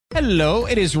Hello,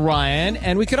 it is Ryan,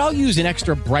 and we could all use an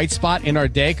extra bright spot in our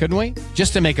day, couldn't we?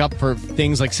 Just to make up for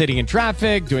things like sitting in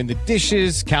traffic, doing the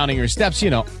dishes, counting your steps,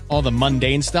 all the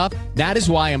mundane stuff. That is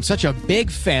why I'm such a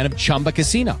big fan of Chumba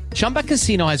Casino. Chumba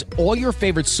Casino has all your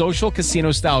favorite social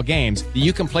casino-style games that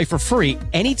you can play for free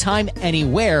anytime,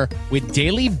 anywhere with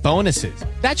daily bonuses.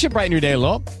 That should brighten your day a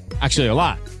little. Actually, a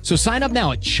lot. So sign up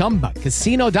now at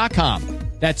ChumbaCasino.com.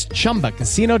 That's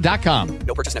ChumbaCasino.com.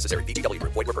 No purchase necessary. VGW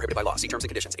Group. Void where prohibited by law. See terms and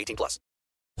conditions. 18+.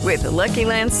 With the Lucky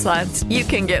Land Slots, you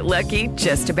can get lucky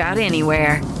just about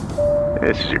anywhere.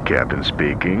 This is your captain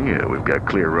speaking. We've got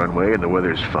clear runway and the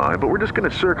weather's fine, but we're just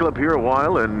going to circle up here a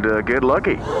while and get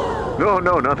lucky. No,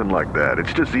 nothing like that.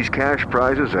 It's just these cash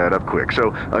prizes add up quick.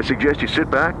 So I suggest you sit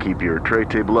back, keep your tray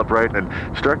table upright, and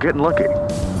start getting lucky.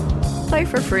 Play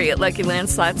for free at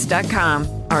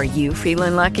LuckyLandSlots.com. Are you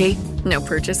feeling lucky? No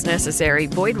purchase necessary.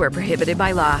 Void where prohibited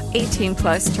by law.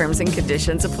 18+ terms and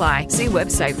conditions apply. See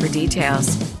website for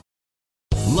details.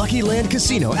 Lucky Land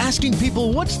Casino, asking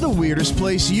people, what's the weirdest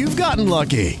place you've gotten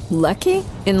lucky? Lucky?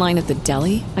 In line at the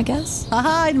deli, I guess?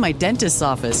 Aha, in my dentist's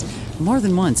office. More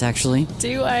than once, actually.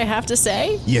 Do I have to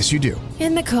say? Yes, you do.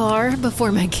 In the car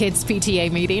before my kids'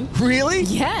 PTA meeting. Really?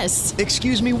 Yes.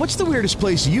 Excuse me, what's the weirdest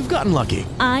place you've gotten lucky?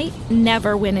 I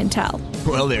never win and tell.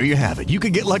 Well, there you have it. You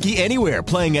can get lucky anywhere,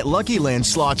 playing at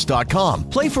LuckyLandSlots.com.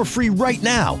 Play for free right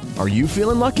now. Are you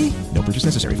feeling lucky? No purchase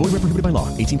necessary. Void where prohibited by law.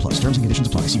 18+. Terms and conditions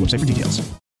apply. See website for details.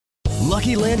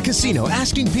 Lucky Land Casino,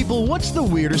 asking people, what's the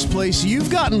weirdest place you've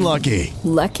gotten lucky?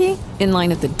 Lucky? In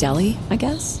line at the deli, I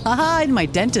guess? Aha, in my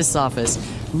dentist's office.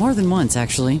 More than once,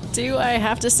 actually. Do I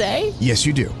have to say? Yes,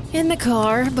 you do. In the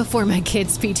car before my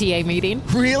kids' PTA meeting.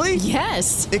 Really?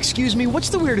 Yes. Excuse me, what's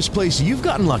the weirdest place you've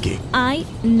gotten lucky? I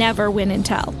never win and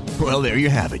tell. Well, there you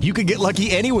have it. You can get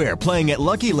lucky anywhere, playing at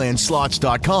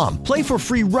LuckyLandSlots.com. Play for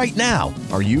free right now.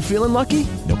 Are you feeling lucky?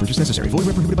 No purchase necessary. Void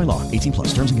where prohibited by law.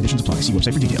 18+. Terms and conditions apply. See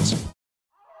website for details.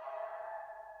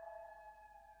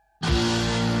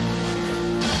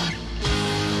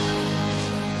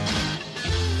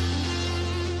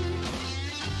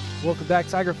 Welcome back,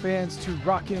 Tiger fans, to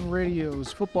Rockin'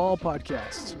 Radio's football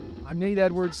podcast. I'm Nate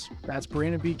Edwards. That's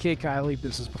Brandon BK Kiley.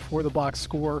 This is Before the Box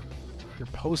Score, your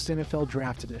post-NFL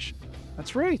draft edition.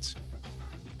 That's right.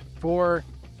 For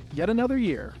yet another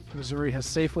year, Missouri has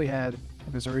safely had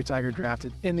a Missouri Tiger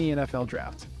drafted in the NFL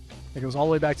draft. It goes all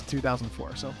the way back to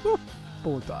 2004, so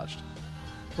bullet dodged.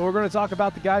 But we're going to talk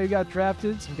about the guy who got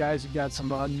drafted, some guys who got some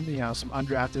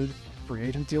undrafted free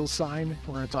agent deals signed.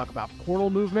 We're going to talk about portal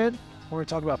movement. We're going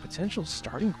to talk about potential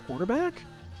starting quarterback.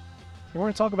 And we're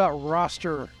going to talk about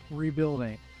roster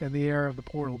rebuilding in the era of the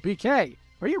portal. BK,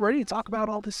 are you ready to talk about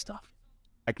all this stuff?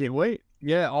 I can't wait.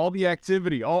 Yeah, all the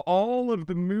activity, all of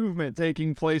the movement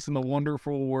taking place in the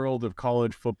wonderful world of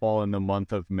college football in the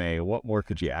month of May. What more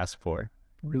could you ask for?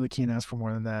 Really can't ask for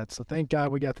more than that. So thank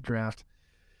God we got the draft.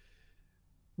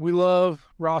 We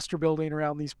love roster building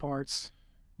around these parts.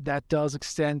 That does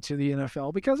extend to the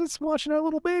NFL because it's watching our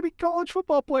little baby college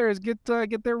football players get their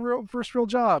first real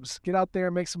jobs, get out there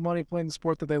and make some money playing the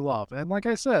sport that they love. And like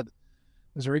I said,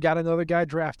 Missouri got another guy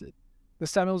drafted.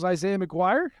 This time it was Isaiah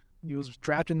McGuire. He was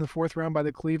drafted in the 4th round by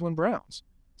the Cleveland Browns.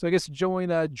 So I guess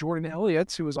join Jordan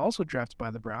Elliott, who was also drafted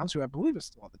by the Browns, who I believe is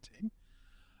still on the team.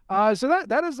 So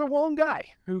that is the one guy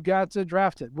who got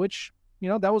drafted, which,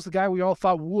 that was the guy we all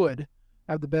thought would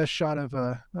have the best shot of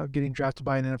getting drafted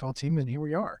by an NFL team, and here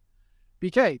we are.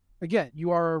 BK, again, you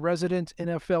are a resident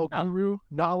NFL guru,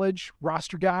 knowledge,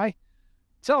 roster guy.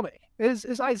 Tell me,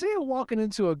 is Isaiah walking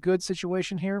into a good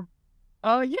situation here?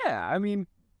 Yeah, I mean,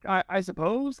 I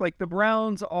suppose, like, the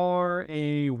Browns are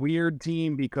a weird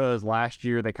team because last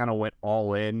year they kind of went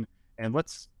all in, and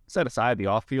let's set aside the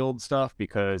off-field stuff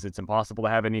because it's impossible to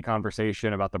have any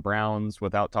conversation about the Browns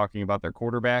without talking about their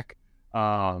quarterback.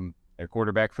 Their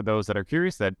quarterback, for those that are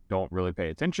curious that don't really pay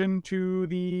attention to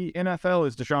the NFL,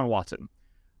 is Deshaun Watson.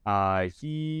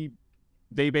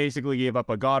 They basically gave up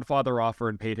a Godfather offer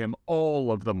and paid him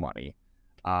all of the money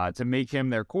to make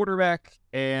him their quarterback,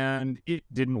 and it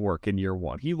didn't work in year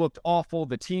one. He looked awful.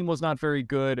 The team was not very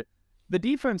good. The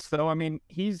defense, though, I mean,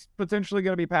 he's potentially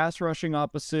going to be pass rushing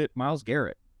opposite Myles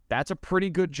Garrett. That's a pretty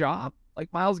good job.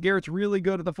 Like, Myles Garrett's really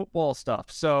good at the football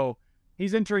stuff, so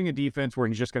he's entering a defense where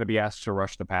he's just going to be asked to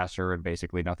rush the passer and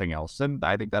basically nothing else. And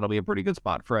I think that'll be a pretty good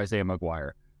spot for Isaiah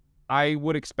McGuire. I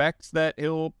would expect that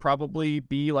he'll probably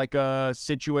be like a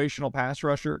situational pass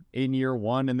rusher in year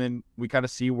one, and then we kind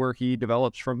of see where he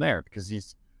develops from there because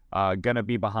he's going to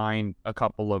be behind a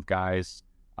couple of guys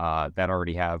that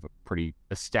already have a pretty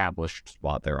established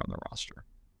spot there on the roster.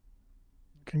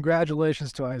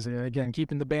 Congratulations to Isaiah. Again,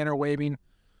 keeping the banner waving.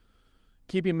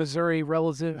 keeping Missouri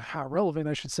relevant,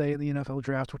 I should say, in the NFL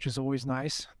draft, which is always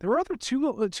nice. There were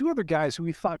two other guys who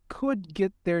we thought could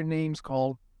get their names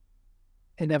called,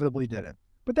 inevitably didn't.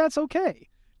 But that's okay,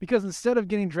 because instead of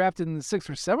getting drafted in the 6th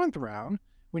or 7th round,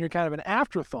 when you're kind of an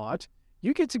afterthought,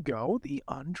 you get to go the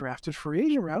undrafted free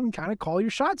agent round and kind of call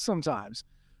your shots sometimes.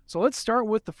 So let's start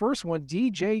with the first one,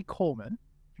 DJ Coleman.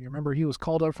 If you remember, he was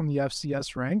called up from the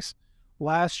FCS ranks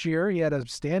last year. He had a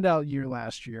standout year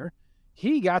last year.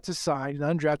 He got to sign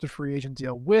an undrafted free agent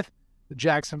deal with the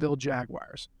Jacksonville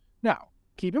Jaguars. Now,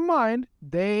 keep in mind,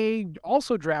 they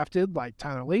also drafted like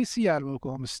Tyler Lacey out of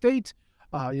Oklahoma State,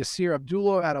 Yasir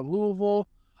Abdullah out of Louisville,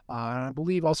 and I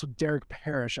believe also Derek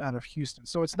Parrish out of Houston.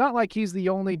 So it's not like he's the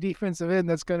only defensive end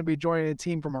that's going to be joining a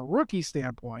team from a rookie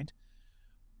standpoint.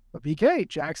 But BK,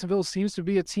 Jacksonville seems to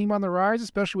be a team on the rise,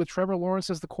 especially with Trevor Lawrence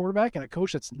as the quarterback and a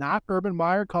coach that's not Urban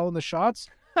Meyer calling the shots.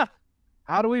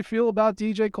 How do we feel about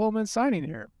DJ Coleman signing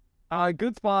here?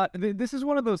 Good spot. This is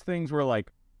one of those things where, like,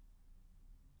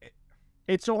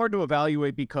 it's so hard to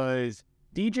evaluate because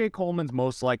DJ Coleman's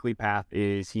most likely path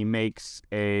is he makes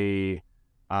a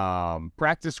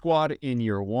practice squad in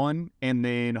year 1 and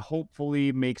then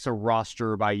hopefully makes a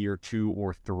roster by year 2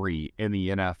 or 3 in the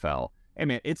NFL. Hey,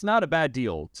 man, it's not a bad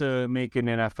deal to make an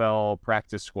NFL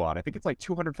practice squad. I think it's like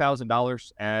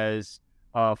 $200,000 as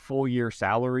a full year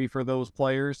salary for those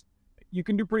players. You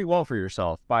can do pretty well for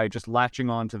yourself by just latching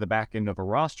on to the back end of a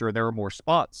roster. There are more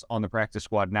spots on the practice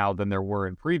squad now than there were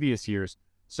in previous years.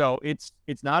 So it's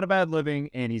not a bad living,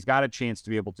 and he's got a chance to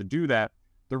be able to do that.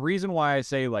 The reason why I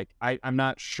say, like, I'm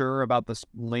not sure about this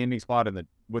landing spot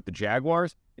with the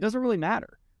Jaguars, it doesn't really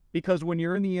matter. Because when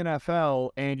you're in the NFL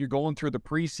and you're going through the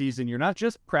preseason, you're not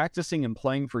just practicing and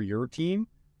playing for your team.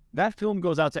 That film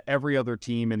goes out to every other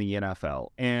team in the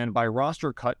NFL. And by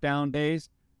roster cutdown days,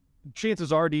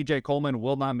 chances are DJ Coleman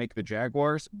will not make the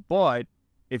Jaguars. But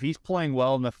if he's playing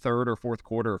well in the 3rd or 4th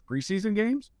quarter of preseason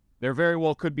games, there very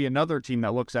well could be another team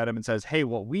that looks at him and says, hey,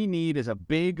 what we need is a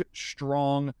big,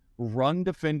 strong,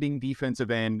 run-defending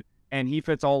defensive end, and he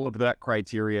fits all of that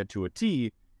criteria to a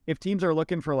T. If teams are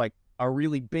looking for, like, a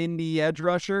really bendy edge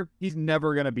rusher, he's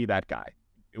never going to be that guy.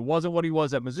 It wasn't what he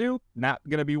was at Mizzou, not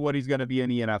going to be what he's going to be in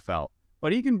the NFL.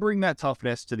 But he can bring that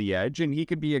toughness to the edge, and he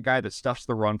can be a guy that stuffs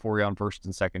the run for you on 1st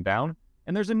and 2nd down,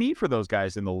 and there's a need for those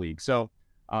guys in the league. So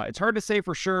it's hard to say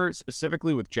for sure,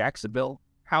 specifically with Jacksonville,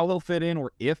 how they'll fit in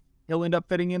or if he'll end up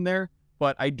fitting in there,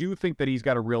 but I do think that he's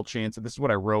got a real chance, and this is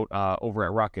what I wrote over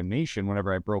at Rockin' Nation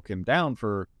whenever I broke him down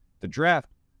for the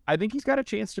draft. I think he's got a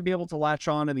chance to be able to latch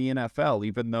on in the NFL,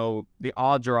 even though the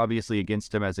odds are obviously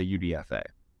against him as a UDFA.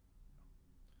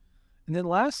 And then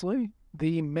lastly,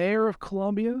 the mayor of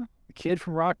Columbia, the kid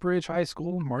from Rockbridge High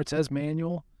School, Martez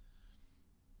Manuel.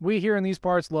 We here in these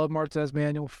parts love Martez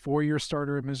Manuel, 4-year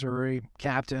starter at Missouri,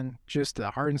 captain, just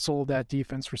the heart and soul of that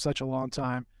defense for such a long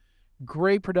time.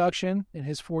 Great production in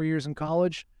his 4 years in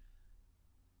college.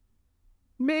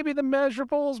 Maybe the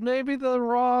measurables, maybe the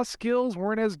raw skills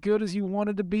weren't as good as you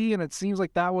wanted to be, and it seems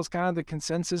like that was kind of the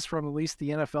consensus from at least the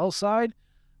NFL side.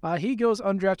 He goes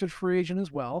undrafted free agent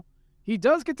as well. He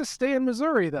does get to stay in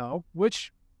Missouri, though,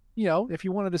 which, you know, if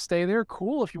you wanted to stay there,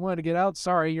 cool. If you wanted to get out,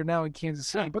 sorry, you're now in Kansas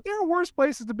City. But there are worse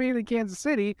places to be than Kansas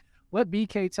City, let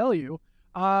BK tell you.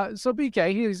 So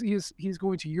BK, he's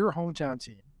going to your hometown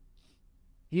team.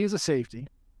 He is a safety.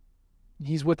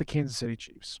 He's with the Kansas City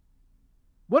Chiefs.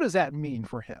 What does that mean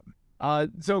for him?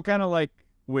 So kind of like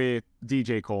with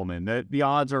DJ Coleman, the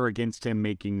odds are against him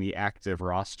making the active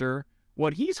roster.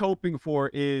 What he's hoping for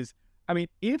is, I mean,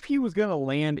 if he was going to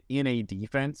land in a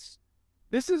defense,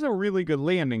 this is a really good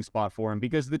landing spot for him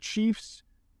because the Chiefs,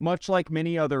 much like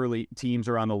many other teams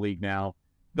around the league now,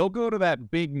 they'll go to that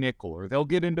big nickel or they'll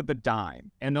get into the dime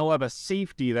and they'll have a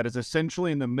safety that is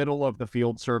essentially in the middle of the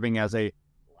field serving as a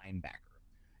linebacker.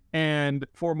 And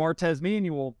for Martez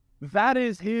Manuel, that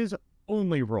is his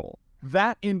only role.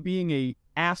 That in being a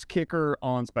ass kicker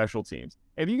on special teams.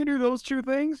 If you can do those two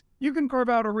things, you can carve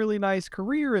out a really nice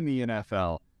career in the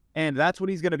NFL. And that's what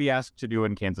he's going to be asked to do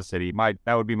in Kansas City.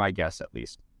 That would be my guess, at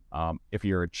least. If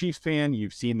you're a Chiefs fan,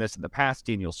 you've seen this in the past.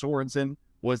 Daniel Sorensen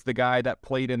was the guy that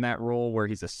played in that role where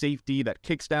he's a safety that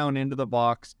kicks down into the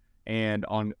box. And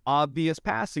on obvious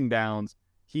passing downs,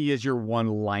 he is your one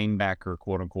linebacker,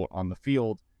 quote unquote, on the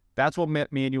field. That's what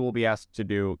Manuel will be asked to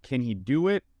do. Can he do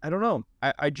it? I don't know.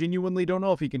 I genuinely don't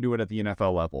know if he can do it at the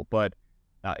NFL level. But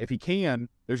if he can,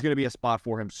 there's going to be a spot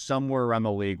for him somewhere around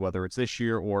the league, whether it's this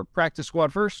year or practice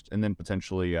squad first, and then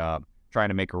potentially trying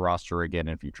to make a roster again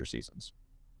in future seasons.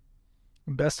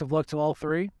 Best of luck to all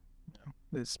three.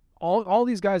 All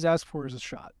these guys asked for is a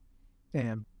shot,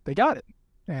 and they got it.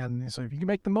 And so if you can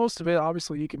make the most of it,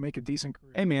 obviously you can make a decent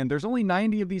career. Hey, man, there's only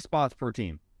 90 of these spots per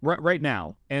team right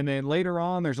now. And then later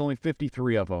on, there's only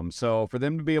 53 of them. So for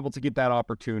them to be able to get that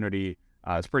opportunity,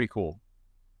 it's pretty cool.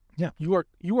 Yeah, you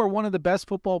are one of the best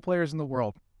football players in the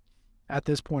world at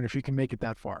this point if you can make it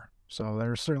that far. So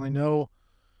there's certainly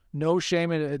no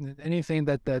shame in anything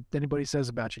that anybody says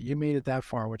about you. You made it that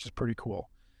far, which is pretty cool.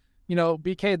 You know,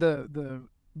 BK,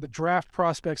 the draft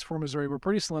prospects for Missouri were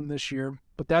pretty slim this year,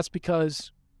 but that's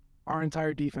because our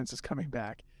entire defense is coming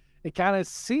back. It kind of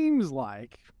seems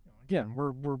like, again,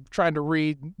 we're trying to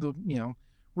read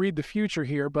the future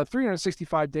here, but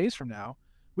 365 days from now,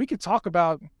 we could talk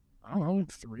about, I don't know,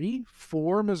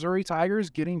 3-4 Missouri Tigers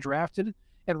getting drafted.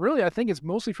 And really, I think it's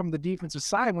mostly from the defensive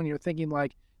side when you're thinking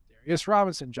like Darius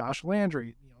Robinson, Josh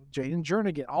Landry, Jaden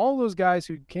Jernigan, all those guys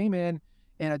who came in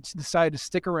and decided to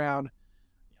stick around.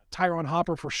 Tyron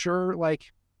Hopper for sure.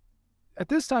 Like, at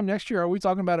this time next year, are we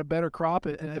talking about a better crop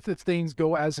if things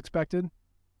go as expected?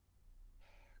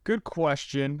 Good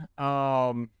question.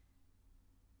 Who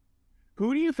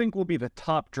do you think will be the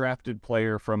top drafted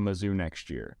player from Mizzou next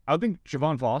year? I would think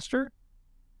Javon Foster.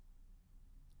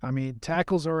 I mean,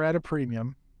 tackles are at a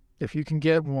premium. If you can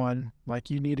get one, like,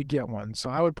 you need to get one. So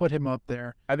I would put him up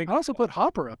there. I'd also put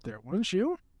Hopper up there, wouldn't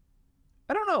you?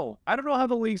 I don't know. I don't know how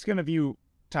the league's going to view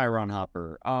Tyron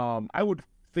Hopper. I would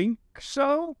think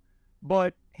so,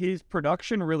 but his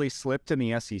production really slipped in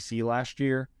the SEC last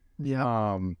year.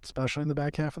 Yeah, especially in the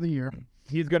back half of the year.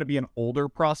 He's going to be an older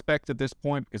prospect at this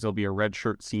point because he'll be a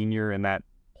redshirt senior, and that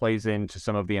plays into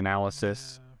some of the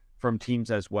analysis from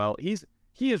teams as well.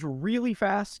 He is really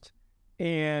fast,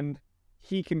 and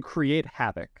he can create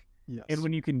havoc. Yes. And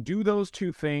when you can do those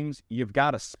two things, you've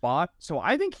got a spot. So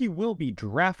I think he will be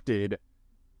drafted.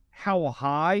 How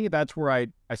high? That's where I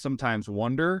sometimes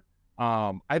wonder.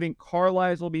 I think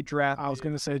Carlisle will be drafted. I was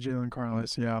going to say Jalen Carlisle,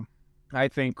 yeah. I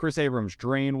think Chris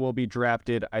Abrams-Drain will be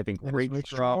drafted. I think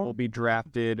Rakestraw will be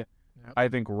drafted. Yep. I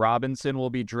think Robinson will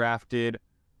be drafted.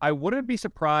 I wouldn't be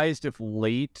surprised if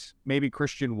late, maybe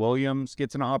Christian Williams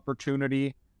gets an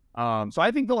opportunity. So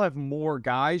I think they'll have more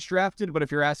guys drafted, but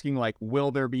if you're asking, like,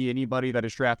 will there be anybody that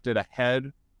is drafted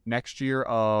ahead next year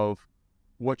of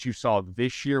what you saw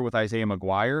this year with Isaiah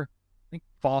McGuire, I think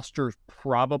Foster's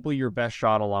probably your best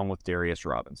shot along with Darius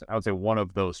Robinson. I would say one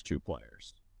of those two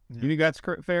players. Yeah. You think that's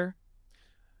fair?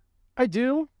 I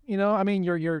do. I mean,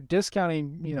 you're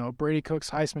discounting, Brady Cook's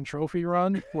Heisman Trophy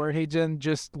run where he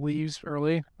just leaves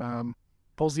early,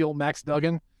 pulls the old Max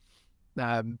Duggan.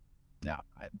 No,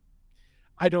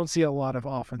 I don't see a lot of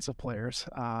offensive players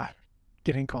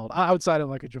getting called outside of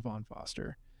like a Javon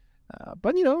Foster.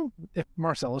 But, if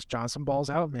Marcellus Johnson balls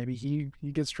out, maybe he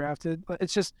gets drafted.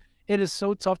 It is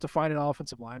so tough to find an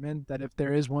offensive lineman that if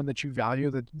there is one that you value,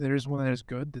 that there is one that is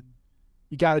good, then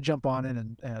you got to jump on it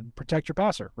and protect your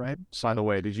passer, right? By the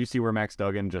way, did you see where Max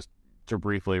Duggan, just to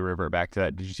briefly revert back to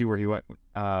that, did you see where he went,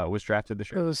 was drafted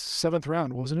this year? It was 7th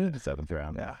round, wasn't it? 7th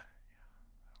round. Yeah.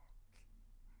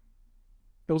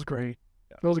 It was great.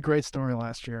 Yeah. It was a great story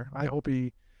last year. I hope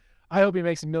he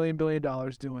makes $1 billion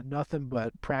doing nothing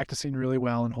but practicing really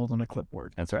well and holding a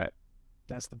clipboard. That's right.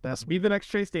 That's the best. Be the next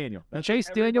Chase Daniel. The Chase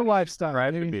Daniel lifestyle.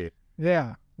 Right to be.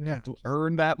 Yeah. Yeah.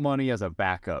 Earn that money as a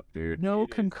backup, dude. No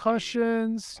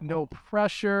concussions, no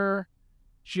pressure.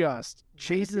 Chase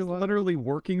is literally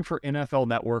working for NFL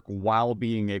Network while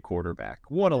being a quarterback.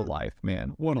 What a life,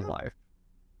 man. What a life.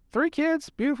 3 kids,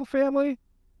 beautiful family,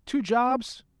 2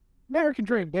 jobs. American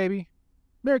dream, baby.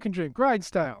 American dream, grind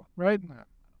style, right?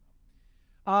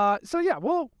 So yeah,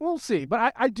 we'll see.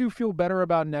 But I do feel better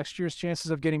about next year's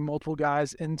chances of getting multiple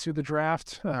guys into the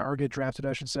draft, or get drafted,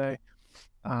 I should say.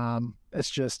 It's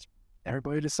just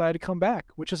everybody decided to come back,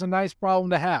 which is a nice problem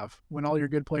to have when all your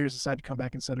good players decide to come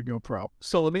back instead of go pro.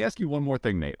 So let me ask you one more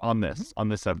thing, Nate, on this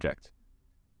subject.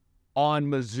 On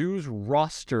Mizzou's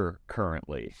roster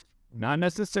currently, not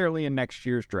necessarily in next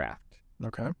year's draft.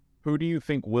 Okay. Who do you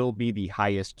think will be the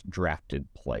highest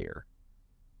drafted player?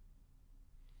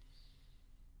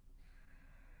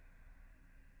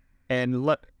 And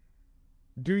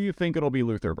do you think it'll be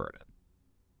Luther Burden?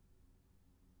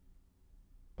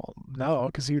 Well, no,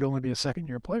 because he'd only be a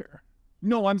second-year player.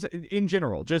 No, I'm in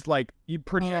general. Just like you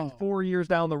project 4 years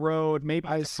down the road, maybe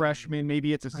it's a freshman,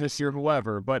 maybe it's a sixth year,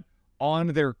 whoever. But on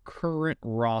their current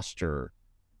roster,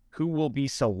 who will be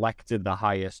selected the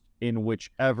highest in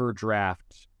whichever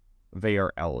draft they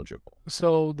are eligible?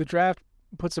 So the draft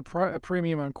puts a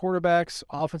premium on quarterbacks,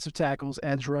 offensive tackles,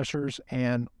 edge rushers,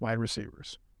 and wide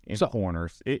receivers. And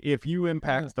corners. If you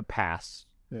impact the pass,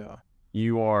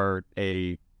 you are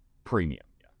a premium.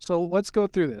 So let's go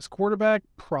through this. Quarterback,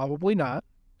 probably not.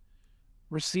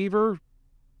 Receiver,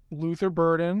 Luther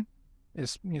Burden.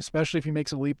 especially if he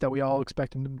makes a leap that we all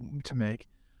expect him to make.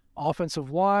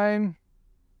 Offensive line,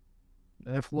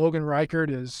 if Logan Reichert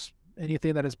is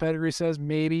anything that his pedigree says,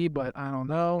 maybe, but I don't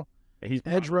know. He's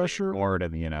edge rusher. Guard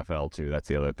in the NFL too. That's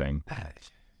the other thing.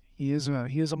 He is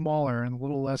a mauler and a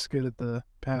little less good at the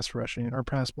pass rushing or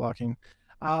pass blocking.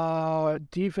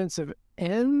 Defensive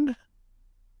end,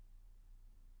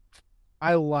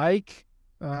 I like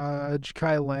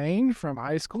Kiley from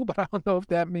high school, but I don't know if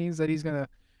that means that he's going to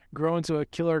grow into a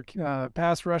killer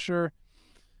pass rusher.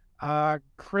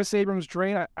 Chris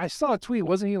Abrams-Drain, I saw a tweet.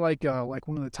 Wasn't he like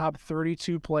one of the top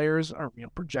 32 players, or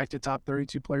projected top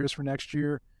 32 players for next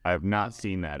year? I have not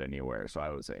seen that anywhere, so I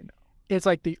would say no. It's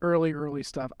like the early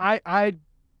stuff. Hey,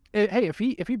 if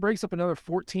he breaks up another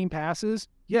 14 passes,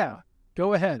 yeah,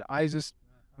 go ahead. I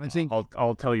think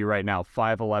I'll tell you right now,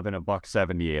 5'11",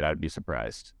 $178. I'd be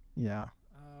surprised. Yeah.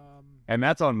 And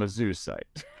that's on Mizzou's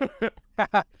site.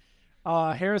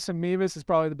 Harrison Mevis is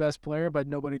probably the best player, but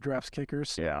nobody drafts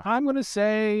kickers. Yeah. I'm gonna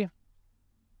say,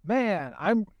 man,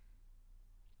 I'm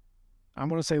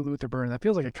gonna say Luther Burden. That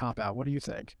feels like a cop out. What do you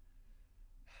think?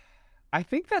 I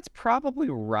think that's probably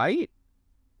right.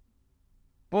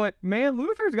 But man,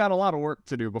 Luther's got a lot of work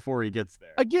to do before he gets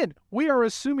there. Again, we are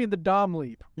assuming the Dom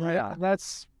leap, right? Yeah.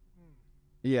 That's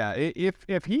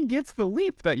if he gets the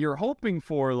leap that you're hoping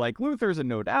for, like Luther's a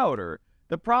no doubter.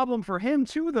 The problem for him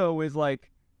too, though, is like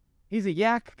he's a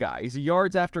yak guy. He's a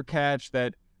yards after catch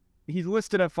that he's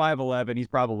listed at 5'11". He's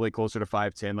probably closer to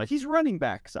 5'10". Like he's running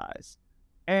back size,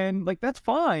 and like that's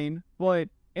fine. But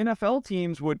NFL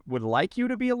teams would like you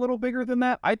to be a little bigger than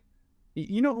that.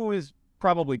 You know who his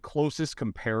probably closest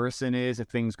comparison is if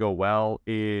things go well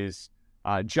is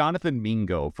Jonathan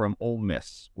Mingo from Ole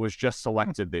Miss was just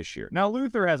selected this year. Now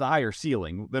Luther has a higher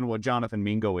ceiling than what Jonathan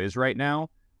Mingo is right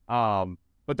now,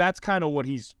 but that's kind of what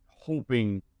he's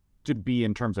hoping to be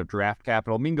in terms of draft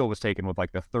capital. Mingo was taken with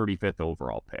like the 35th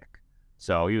overall pick,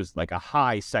 so he was like a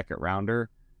high second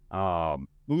rounder.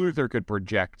 Luther could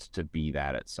project to be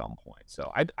that at some point.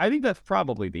 So I think that's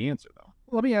probably the answer, though.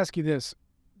 Let me ask you this.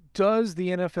 Does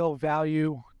the NFL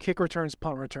value kick returns,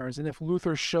 punt returns? And if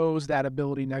Luther shows that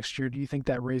ability next year, do you think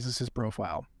that raises his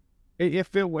profile?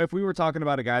 If we were talking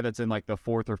about a guy that's in like the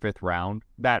 4th or 5th round,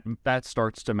 that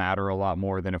starts to matter a lot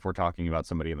more than if we're talking about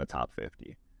somebody in the top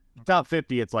 50. Top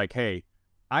 50, it's like, hey,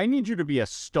 I need you to be a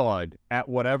stud at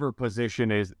whatever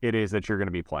position it is that you're going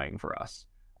to be playing for us.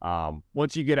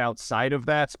 Once you get outside of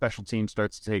that, special teams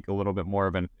starts to take a little bit more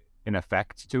of an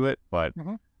effect to it. But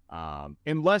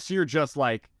unless you're just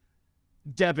like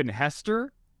Devin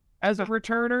Hester as a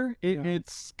returner,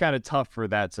 it's kind of tough for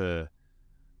that to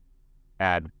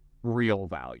add real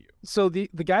value. So the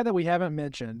guy that we haven't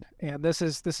mentioned, and this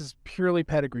is purely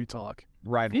pedigree talk,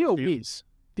 right? Theo Weiss.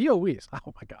 Theo Weiss.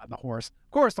 Oh my God, the horse.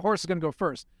 Of course, the horse is going to go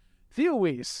first. Theo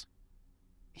Weiss.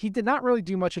 He did not really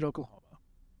do much at Oklahoma.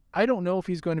 I don't know if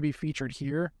he's going to be featured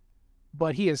here,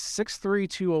 but he is 6'3",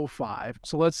 205.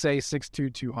 So let's say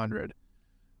 6'2", 200.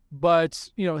 But,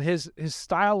 his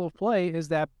style of play is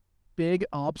that big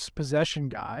ups possession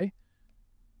guy.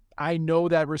 I know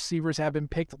that receivers have been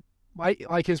picked,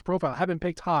 like his profile, have been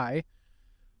picked high.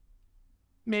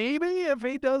 Maybe if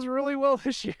he does really well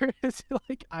this year, it's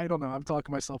like, I don't know. I'm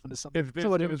talking myself into something. If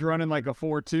it was running like a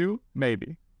 4.2,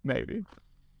 maybe.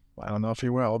 I don't know if he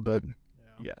will, but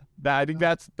yeah. I think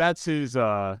that's his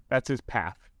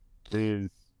path. Is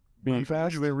being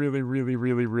fast,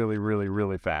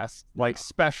 really fast, like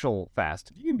special fast.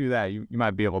 If you can do that, you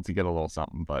might be able to get a little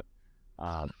something. But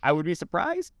I would be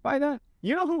surprised by that.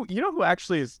 You know who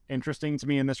actually is interesting to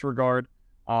me in this regard.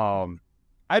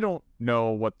 I don't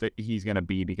know what he's going to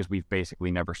be because we've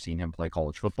basically never seen him play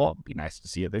college football. It'd be nice to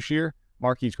see it this year.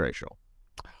 Marquise Grayshall.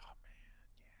 Oh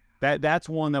man, that's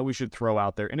one that we should throw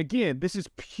out there. And again, this is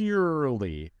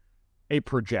purely a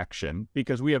projection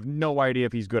because we have no idea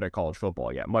if he's good at college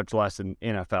football yet, much less an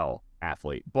NFL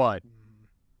athlete. But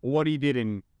what he did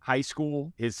in high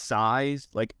school, his size,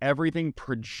 like everything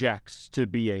projects to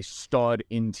be a stud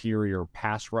interior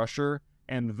pass rusher.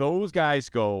 And those guys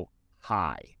go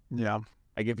high. Yeah.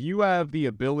 Like if you have the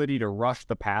ability to rush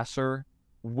the passer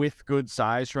with good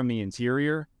size from the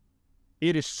interior,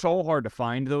 it is so hard to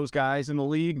find those guys in the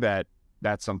league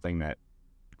that's something that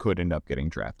could end up getting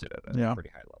drafted at a pretty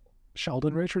high level.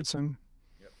 Sheldon Richardson.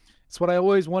 Yep. It's what I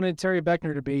always wanted Terry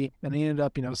Beckner to be, and he ended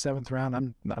up, 7th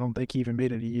round. I don't think he even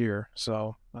made it a year.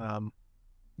 So,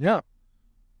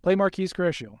 play Marquise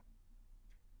Grayshall.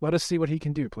 Let us see what he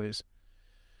can do, please.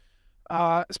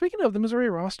 Speaking of the Missouri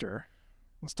roster,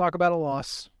 let's talk about a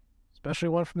loss, especially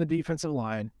one from the defensive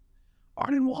line.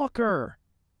 Arden Walker,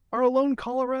 our lone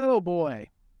Colorado boy.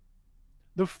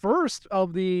 the first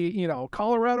of the,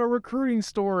 Colorado recruiting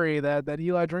story that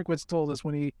Eli Drinkwitz told us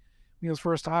when he was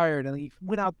first hired. And he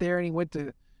went out there and he went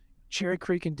to Cherry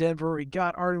Creek in Denver. He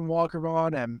got Arden Walker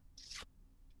on, and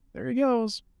there he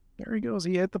goes. There he goes.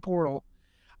 He hit the portal.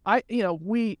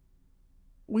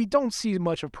 We don't see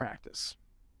much of practice.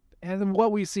 And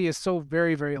what we see is so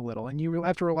very, very little. And you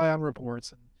have to rely on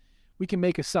reports. And we can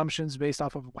make assumptions based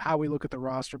off of how we look at the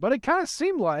roster. But it kind of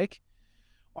seemed like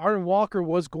Arden Walker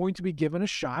was going to be given a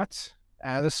shot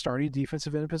at a starting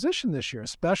defensive end position this year,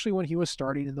 especially when he was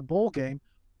starting in the bowl game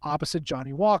opposite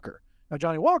Johnny Walker. Now,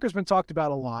 Johnny Walker's been talked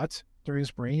about a lot during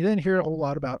spring. You didn't hear a whole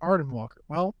lot about Arden Walker.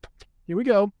 Well, here we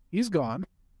go. He's gone.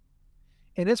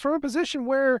 And it's from a position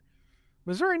where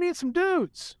Missouri needs some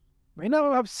dudes. They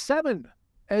now have 7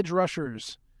 edge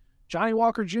rushers. Johnny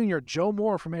Walker Jr., Joe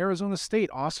Moore from Arizona State,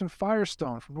 Austin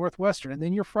Firestone from Northwestern, and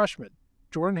then your freshmen,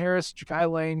 Jordan Harris, Ja'Kai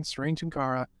Lane, Serene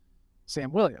Tunkara,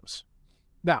 Sam Williams.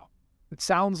 Now, it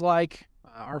sounds like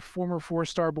our former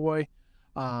 4-star boy,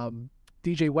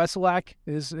 DJ Wesolak,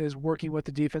 is working with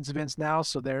the defensive ends now,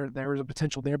 so there is a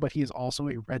potential there, but he is also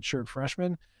a redshirt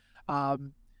freshman.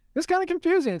 It's kind of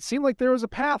confusing. It seemed like there was a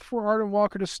path for Arden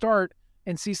Walker to start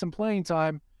and see some playing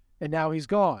time, and now he's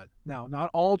gone. Now, not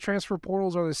all transfer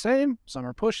portals are the same. Some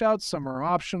are push-outs, some are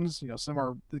options. Some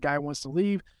are the guy wants to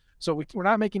leave. So we're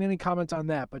not making any comment on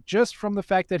that. But just from the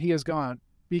fact that he is gone,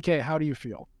 BK, how do you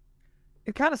feel?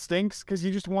 It kind of stinks because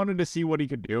you just wanted to see what he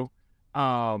could do.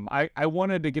 I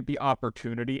wanted to get the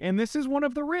opportunity, and this is one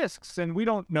of the risks. And we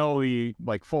don't know the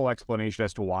full explanation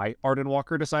as to why Arden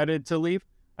Walker decided to leave.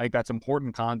 I think that's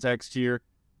important context here.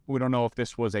 We don't know if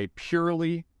this was a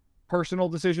purely personal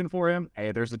decision for him.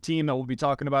 Hey, there's a team that we'll be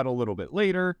talking about a little bit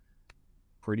later,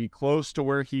 pretty close to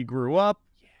where he grew up,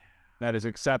 that is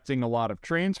accepting a lot of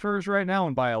transfers right now.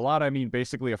 And by a lot, I mean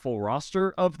basically a full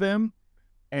roster of them.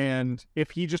 And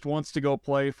if he just wants to go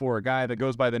play for a guy that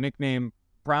goes by the nickname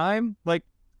Prime,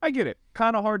 I get it.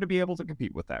 Kind of hard to be able to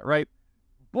compete with that, right?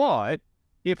 But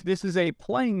if this is a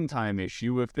playing time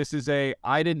issue, if this is a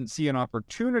I didn't see an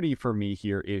opportunity for me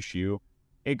here issue,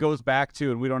 it goes back to,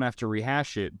 and we don't have to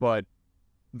rehash it, but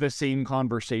the same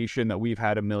conversation that we've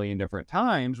had a million different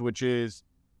times, which is,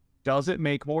 does it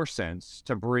make more sense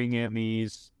to bring in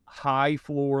these high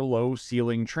floor, low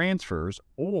ceiling transfers,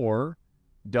 or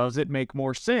does it make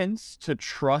more sense to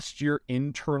trust your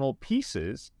internal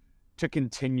pieces to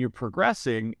continue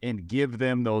progressing and give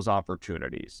them those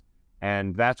opportunities?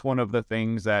 And that's one of the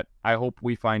things that I hope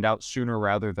we find out sooner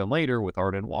rather than later with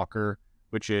Arden Walker,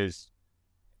 which is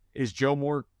Joe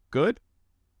Moore good?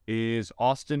 Is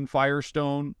Austin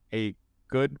Firestone a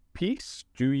good piece?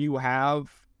 Do you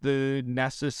have the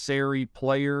necessary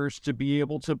players to be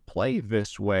able to play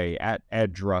this way at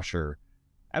edge rusher?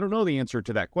 I don't know the answer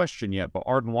to that question yet, but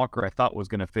Arden Walker I thought was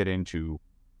going to fit into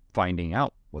finding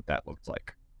out what that looks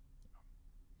like.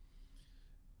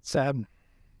 Sad.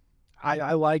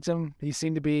 I liked him. He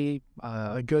seemed to be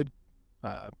a good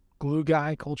glue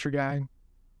guy, culture guy,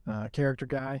 character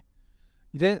guy.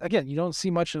 You don't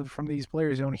see much from these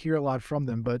players. You don't hear a lot from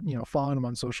them, but, following them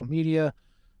on social media,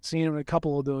 seeing him in a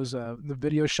couple of those the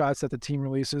video shots that the team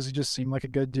releases, he just seemed like a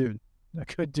good dude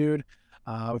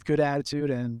with good attitude.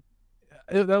 And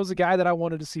that was a guy that I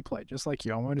wanted to see play, just like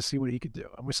you. I wanted to see what he could do.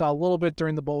 And we saw a little bit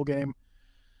during the bowl game,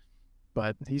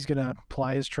 but he's going to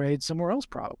apply his trade somewhere else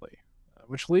probably,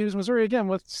 which leaves Missouri again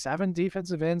with 7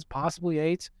 defensive ends, possibly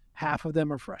 8. Half of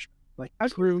them are freshmen. How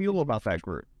do you feel about that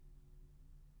group?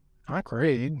 Not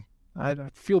great.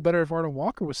 I'd feel better if Arden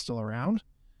Walker was still around.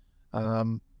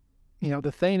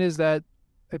 The thing is that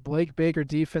a Blake Baker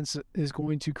defense is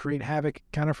going to create havoc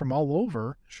kind of from all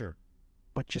over. Sure.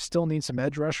 But you still need some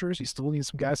edge rushers. You still need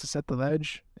some guys to set the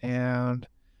edge. And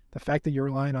the fact that you're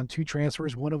relying on 2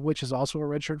 transfers, one of which is also a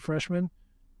redshirt freshman,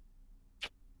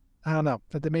 I don't know.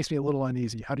 That makes me a little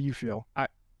uneasy. How do you feel?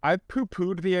 I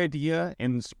poo-pooed the idea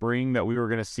in spring that we were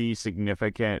going to see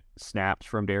significant snaps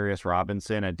from Darius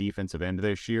Robinson at defensive end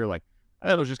this year. I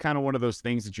thought it was just kind of one of those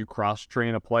things that you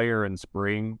cross-train a player in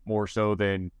spring more so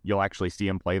than you'll actually see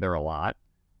him play there a lot.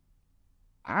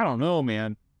 I don't know,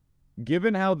 man.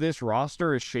 Given how this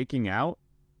roster is shaking out,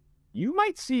 you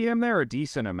might see him there a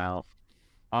decent amount.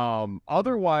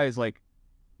 Otherwise,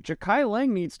 Ja'Kai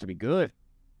Lane needs to be good.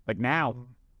 Now.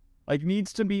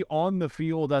 Needs to be on the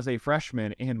field as a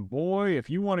freshman. And boy, if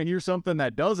you want to hear something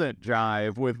that doesn't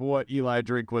jive with what Eli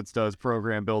Drinkwitz does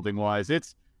program building wise,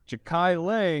 it's Ja'Kai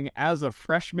Lane as a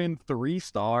freshman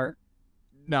 3-star.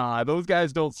 Nah, those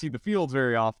guys don't see the field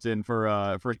very often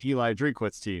for Eli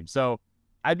Drinkwitz team. So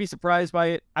I'd be surprised by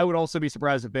it. I would also be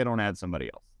surprised if they don't add somebody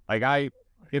else.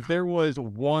 If there was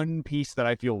one piece that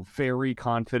I feel very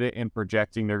confident in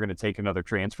projecting they're going to take another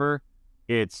transfer,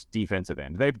 it's defensive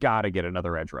end. They've got to get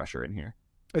another edge rusher in here.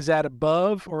 Is that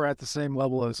above or at the same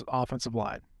level as offensive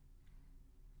line?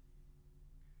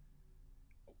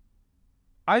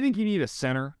 I think you need a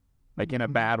center, like in a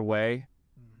bad way.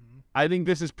 I think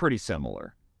this is pretty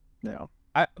similar. Yeah.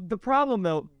 The problem,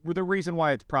 though, the reason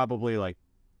why it's probably like,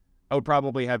 I would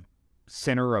probably have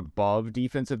center above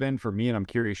defensive end for me, and I'm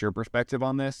curious your perspective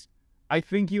on this. I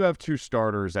think you have two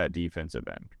starters at defensive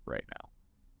end right now.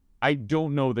 I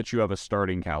don't know that you have a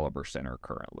starting caliber center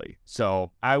currently.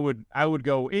 So I would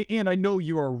go, and I know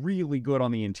you are really good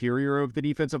on the interior of the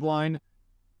defensive line.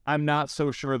 I'm not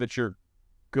so sure that you're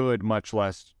good, much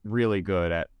less really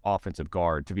good at offensive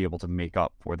guard to be able to make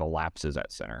up for the lapses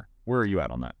at center. Where are you at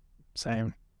on that?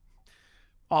 Same.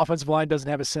 Offensive line doesn't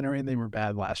have a center, and they were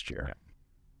bad last year. Yeah.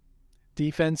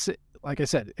 Defense, like I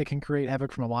said, it can create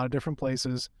havoc from a lot of different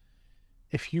places.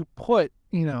 If you put,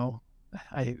 I'm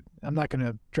not going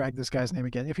to drag this guy's name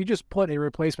again. If you just put a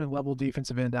replacement level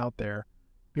defensive end out there,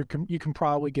 you can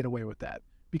probably get away with that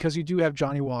because you do have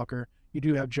Johnny Walker, you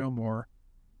do have Joe Moore.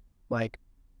 Like,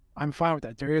 I'm fine with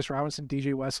that. Darius Robinson,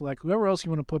 DJ Westlake, whoever else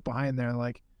you want to put behind there,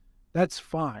 like, that's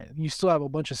fine. You still have a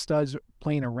bunch of studs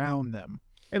playing around them.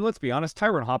 And let's be honest,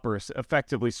 Tyron Hopper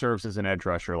effectively serves as an edge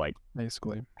rusher, like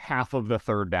basically half of the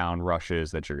third down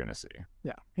rushes that you're going to see.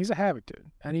 Yeah, he's a havoc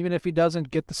dude. And even if he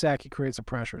doesn't get the sack, he creates a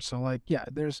pressure. So, like, yeah,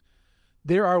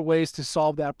 there are ways to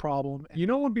solve that problem. You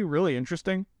know what would be really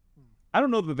interesting? I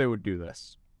don't know that they would do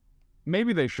this.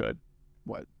 Maybe they should.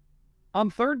 What? On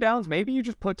third downs, maybe you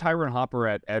just put Tyron Hopper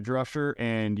at edge rusher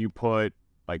and you put,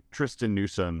 like, Tristan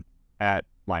Newsome at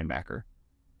linebacker.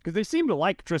 Because they seem to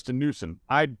like Tristan Newsome.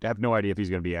 I have no idea if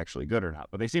he's going to be actually good or not,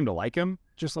 but they seem to like him.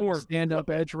 Just like a stand-up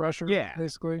edge rusher,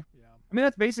 basically. Yeah. I mean,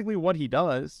 that's basically what he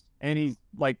does. And he's,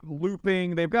 like,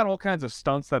 looping. They've got all kinds of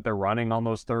stunts that they're running on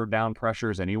those third down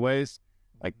pressures anyways.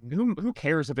 Like, who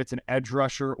cares if it's an edge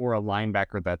rusher or a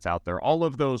linebacker that's out there? All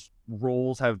of those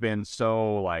roles have been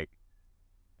so, like,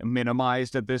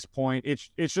 minimized at this point. It's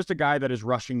just a guy that is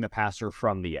rushing the passer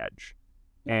from the edge.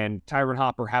 And Tyron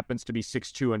Hopper happens to be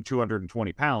 6'2" and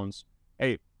 220 pounds.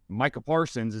 Hey, Micah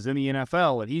Parsons is in the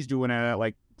NFL, and he's doing it at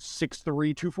like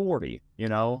 6'3", 240,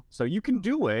 So you can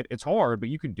do it. It's hard, but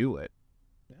you can do it.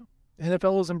 Yeah.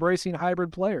 NFL is embracing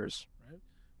hybrid players. Right?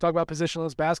 Talk about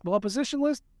positionless basketball,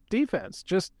 positionless defense.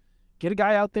 Just get a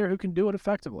guy out there who can do it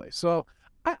effectively. So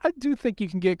I do think you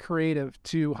can get creative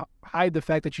to hide the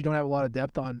fact that you don't have a lot of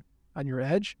depth on your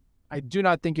edge. I do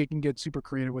not think you can get super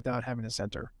creative without having a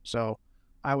center. So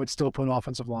I would still put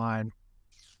offensive line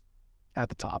at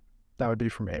the top. That would be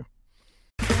for me.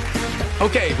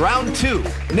 Okay, round two.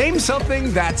 Name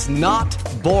something that's not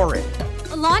boring.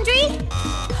 A laundry?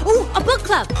 Ooh, a book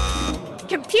club.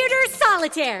 Computer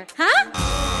solitaire, huh?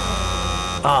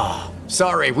 Ah,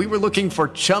 sorry, we were looking for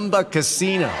Chumba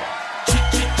Casino.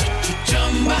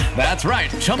 That's right.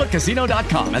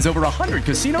 ChumbaCasino.com has over 100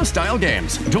 casino-style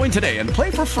games. Join today and play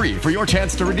for free for your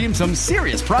chance to redeem some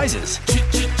serious prizes.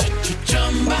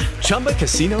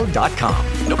 ChumbaCasino.com.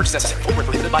 No purchase necessary. Void where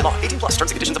prohibited by law. 18+. Terms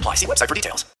and conditions apply. See website for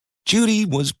details. Judy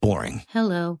was boring.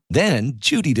 Hello. Then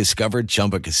Judy discovered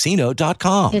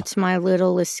ChumbaCasino.com. It's my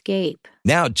little escape.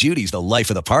 Now Judy's the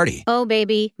life of the party. Oh,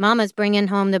 baby, mama's bringing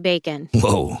home the bacon.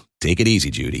 Whoa, take it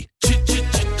easy, Judy.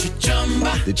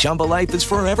 The Chumba life is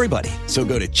for everybody. So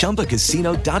go to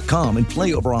ChumbaCasino.com and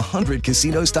play over 100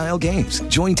 casino-style games.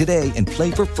 Join today and play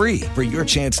for free for your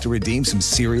chance to redeem some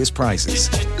serious prizes.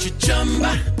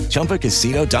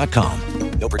 ChumbaCasino.com.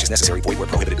 No purchase necessary. Void where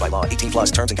prohibited by law.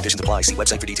 18+. Terms and conditions apply. See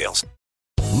website for details.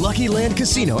 Lucky Land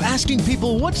Casino, asking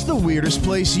people, what's the weirdest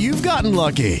place you've gotten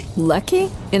lucky?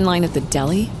 Lucky? In line at the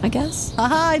deli, I guess?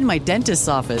 Aha, in my dentist's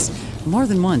office. More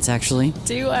than once, actually.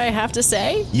 Do I have to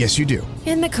say? Yes, you do.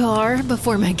 In the car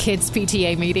before my kids'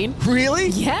 PTA meeting. Really?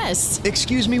 Yes.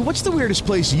 Excuse me, what's the weirdest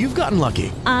place you've gotten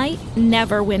lucky? I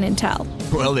never win and tell.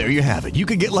 Well, there you have it. You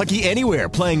can get lucky anywhere,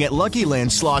 playing at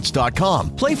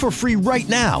LuckyLandSlots.com. Play for free right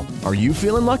now. Are you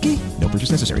feeling lucky? No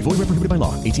purchase necessary. Void where prohibited by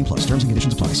law. 18+. Terms and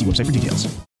conditions apply. See website for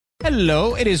details.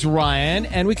 Hello, it is Ryan,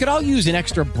 and we could all use an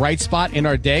extra bright spot in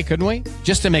our day, couldn't we?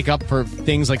 Just to make up for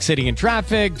things like sitting in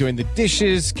traffic, doing the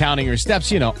dishes, counting your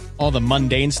steps, all the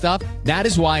mundane stuff. That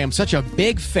is why I'm such a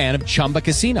big fan of Chumba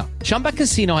Casino. Chumba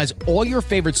Casino has all your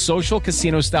favorite social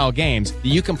casino-style games that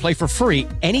you can play for free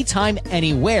anytime,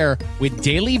 anywhere with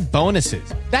daily bonuses.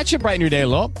 That should brighten your day a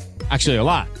little. Actually, a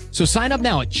lot. So sign up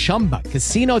now at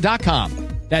ChumbaCasino.com.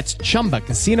 That's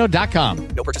ChumbaCasino.com.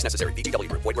 No purchase necessary. VGW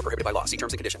Group. Void where prohibited by law. See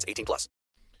terms and conditions. 18+.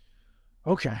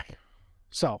 Okay.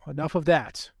 So enough of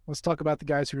that. Let's talk about the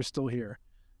guys who are still here.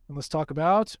 And let's talk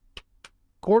about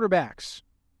quarterbacks.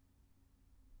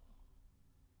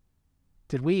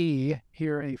 did we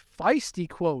hear a feisty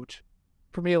quote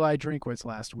from Eli Drinkwitz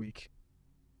last week,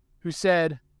 who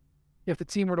said, if the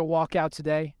team were to walk out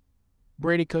today,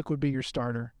 Brady Cook would be your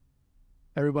starter.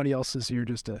 Everybody else is here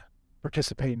just to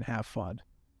participate and have fun.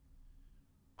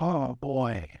 Oh,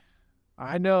 boy.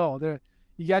 I know.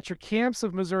 You got your camps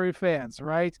of Missouri fans,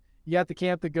 right? You got the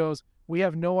camp that goes, we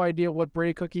have no idea what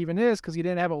Brady Cook even is because he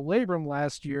didn't have a labrum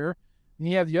last year. And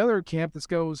you have the other camp that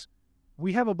goes,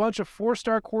 we have a bunch of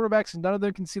 4-star quarterbacks and none of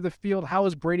them can see the field. How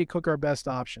is Brady Cook our best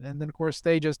option? And then, of course,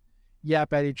 they just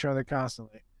yap at each other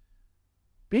constantly.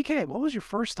 BK, what was your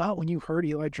first thought when you heard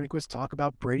Eli Drinkwitz talk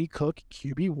about Brady Cook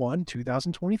QB1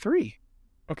 2023?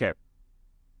 Okay.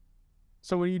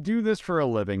 So when you do this for a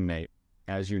living, Nate,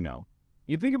 as you know,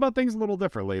 you think about things a little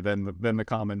differently than the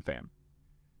common fan.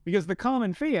 Because the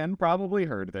common fan probably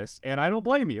heard this, and I don't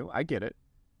blame you, I get it,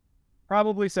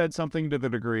 probably said something to the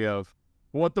degree of,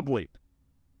 what the bleep?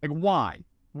 Like, why?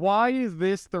 Why is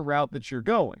this the route that you're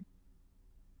going?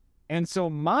 And so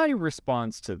my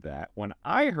response to that, when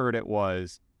I heard it,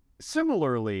 was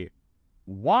similarly,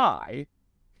 why?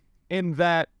 In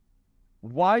that,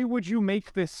 why would you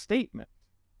make this statement?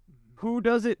 Who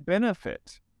does it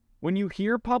benefit? When you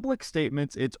hear public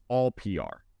statements, it's all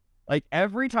PR. Like,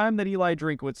 every time that Eli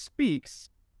Drinkwitz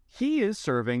speaks, he is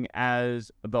serving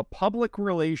as the public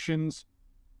relations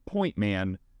point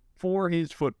man for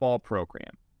his football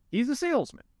program. He's a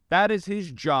salesman. That is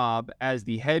his job as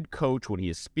the head coach when he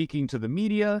is speaking to the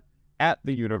media at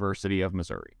the University of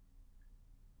Missouri.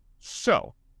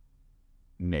 So,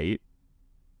 Nate,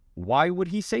 why would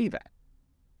he say that?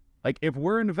 Like, if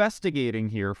we're investigating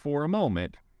here for a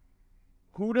moment,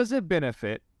 who does it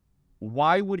benefit?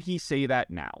 Why would he say that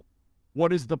now?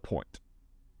 What is the point?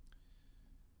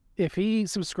 If he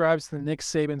subscribes to the Nick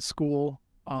Saban School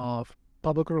of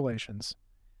Public Relations,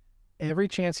 every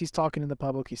chance he's talking to the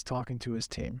public, he's talking to his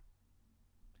team.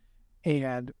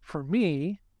 And for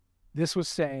me, this was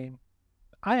saying,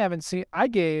 I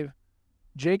gave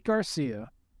Jake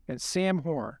Garcia and Sam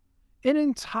Horn an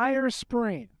entire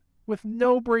spring with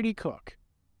no Brady Cook.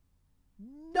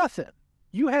 Nothing.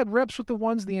 You had reps with the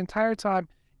ones the entire time,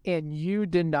 and you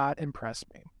did not impress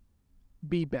me.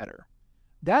 Be better.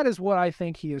 That is what I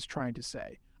think he is trying to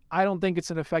say. I don't think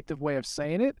it's an effective way of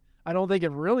saying it. I don't think it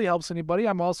really helps anybody.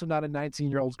 I'm also not a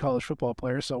 19-year-old college football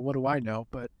player, so what do I know?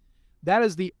 But that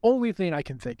is the only thing I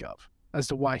can think of as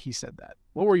to why he said that.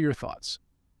 What were your thoughts?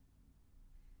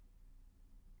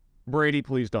 Brady,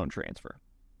 please don't transfer.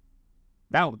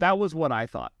 That was what I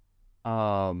thought.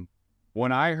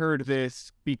 When I heard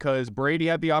this, because Brady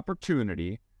had the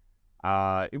opportunity.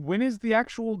 When is the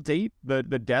actual date, the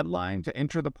deadline to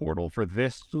enter the portal for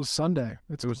this? It was Sunday.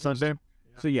 It was Sunday?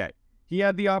 Yeah. So, yeah, he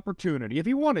had the opportunity, if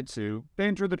he wanted to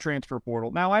enter the transfer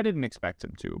portal. Now, I didn't expect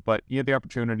him to, but he had the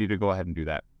opportunity to go ahead and do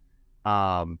that.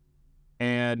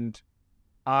 And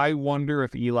I wonder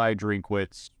if Eli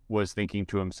Drinkwitz was thinking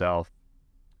to himself,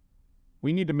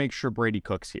 we need to make sure Brady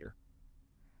Cook's here.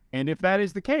 And if that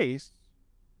is the case,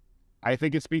 I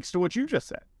think it speaks to what you just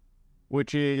said,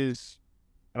 which is,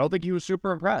 I don't think he was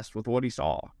super impressed with what he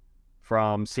saw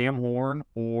from Sam Horn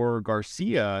or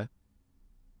Garcia.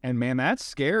 And man, that's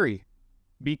scary,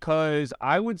 because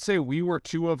I would say we were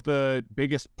two of the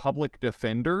biggest public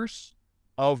defenders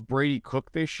of Brady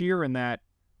Cook this year, in that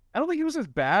I don't think he was as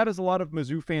bad as a lot of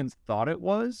Mizzou fans thought it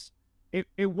was.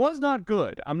 It was not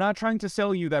good. I'm not trying to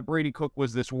sell you that Brady Cook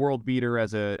was this world beater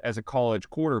as a college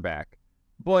quarterback,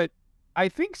 but I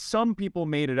think some people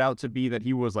made it out to be that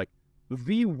he was like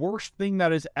the worst thing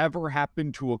that has ever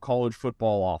happened to a college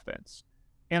football offense.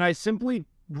 And I simply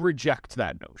reject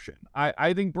that notion.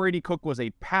 I think Brady Cook was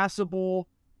a passable,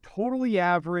 totally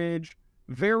average,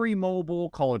 very mobile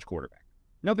college quarterback.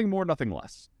 Nothing more, nothing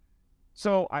less.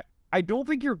 So I don't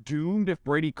think you're doomed if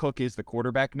Brady Cook is the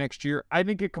quarterback next year. I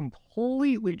think it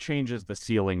completely changes the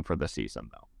ceiling for the season,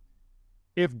 though.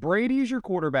 If Brady's your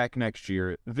quarterback next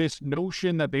year, this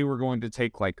notion that they were going to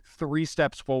take like 3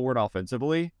 steps forward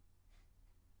offensively,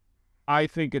 I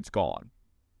think it's gone.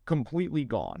 Completely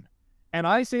gone. And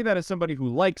I say that as somebody who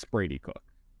likes Brady Cook.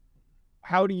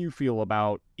 How do you feel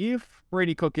about, if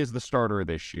Brady Cook is the starter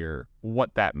this year,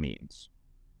 what that means?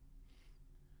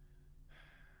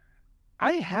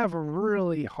 I have a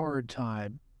really hard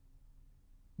time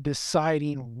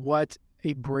deciding what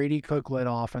a Brady Cook-led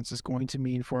offense is going to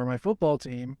mean for my football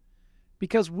team,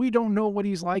 because we don't know what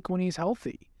he's like when he's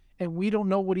healthy. And we don't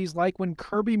know what he's like when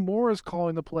Kirby Moore is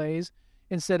calling the plays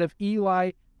instead of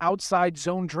Eli outside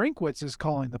zone Drinkwitz is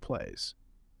calling the plays.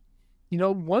 You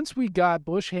know, once we got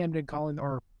Bush Hamden calling,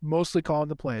 or mostly calling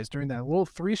the plays during that little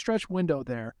 3-stretch window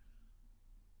there,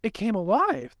 it came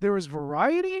alive. There was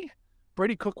variety.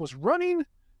 Brady Cook was running.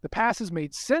 The passes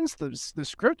made sense. The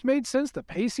script made sense. The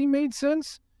pacing made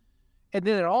sense. And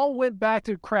then it all went back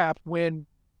to crap when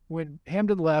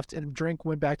Hamden left and Drink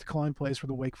went back to calling plays for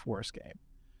the Wake Forest game.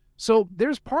 So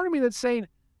there's part of me that's saying,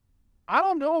 I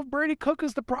don't know if Brady Cook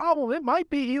is the problem. It might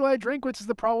be Eli Drinkwitz is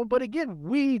the problem. But again,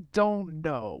 we don't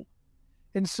know.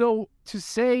 And so to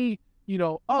say,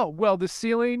 oh, well, the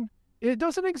ceiling, it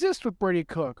doesn't exist with Brady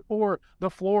Cook, or the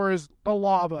floor is a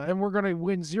lava and we're going to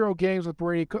win 0 games with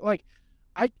Brady Cook. Like,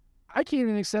 I can't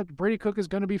even accept Brady Cook is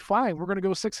going to be fine. We're going to go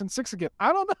 6-6 again.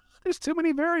 I don't know. There's too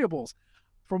many variables.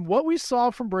 From what we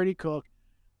saw from Brady Cook,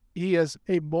 he is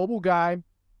a mobile guy,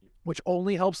 which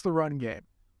only helps the run game.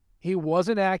 He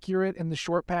wasn't accurate in the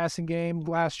short passing game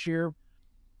last year.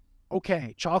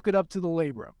 Okay, chalk it up to the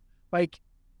labrum. Like,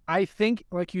 I think,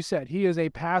 like you said, he is a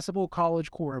passable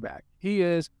college quarterback. He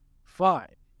is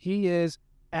fine. He is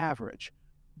average.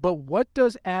 But what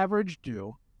does average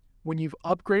do when you've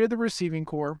upgraded the receiving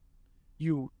core?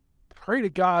 You pray to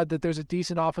God that there's a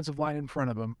decent offensive line in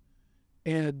front of him,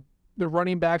 and the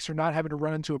running backs are not having to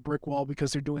run into a brick wall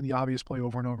because they're doing the obvious play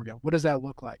over and over again. What does that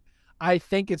look like? I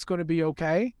think it's going to be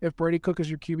okay if Brady Cook is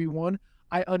your QB1.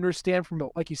 I understand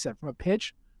like you said, from a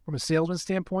pitch, from a salesman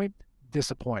standpoint,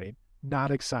 disappointing, not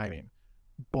exciting.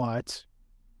 But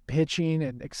pitching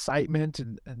and excitement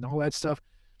and all that stuff,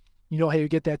 how you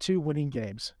get that too, winning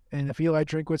games. And if Eli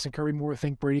Drinkwitz and Kirby Moore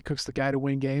think Brady Cook's the guy to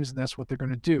win games, and that's what they're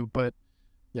going to do. But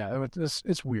yeah,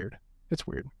 it's weird. It's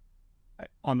weird.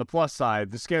 On the plus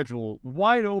side, the schedule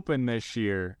wide open this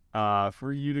year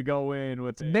for you to go in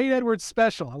with Nate Edwards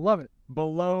special. I love it.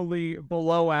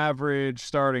 Below average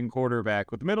starting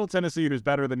quarterback with Middle Tennessee, who's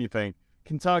better than you think.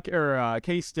 Kentucky or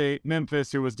K-State,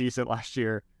 Memphis, who was decent last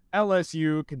year.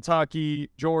 LSU, Kentucky,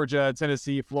 Georgia,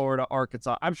 Tennessee, Florida,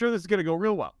 Arkansas. I'm sure this is going to go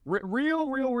real well.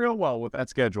 Real well with that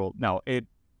schedule. No, in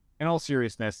all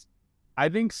seriousness, I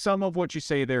think some of what you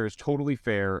say there is totally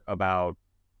fair about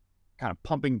kind of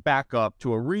pumping back up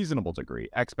to a reasonable degree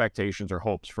expectations or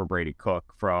hopes for Brady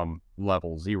Cook from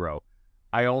level 0.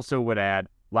 I also would add,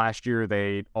 last year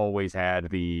they always had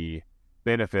the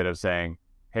benefit of saying,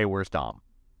 hey, where's Dom?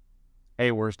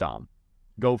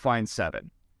 Go find 7.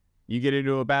 You get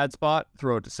into a bad spot,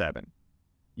 throw it to 7.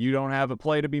 You don't have a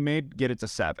play to be made, get it to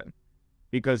 7.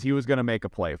 Because he was going to make a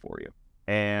play for you.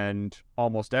 And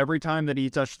almost every time that he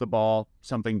touched the ball,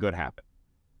 something good happened.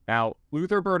 Now,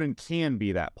 Luther Burden can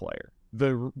be that player.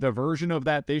 The version of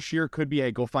that this year could be,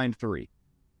 hey, go find 3.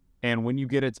 And when you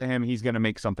get it to him, he's going to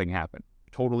make something happen.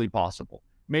 Totally possible.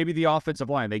 Maybe the offensive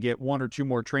line, they get 1 or 2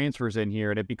 more transfers in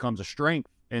here and it becomes a strength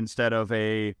instead of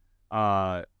a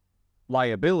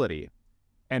liability.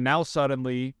 And now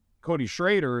suddenly, Cody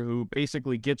Schrader, who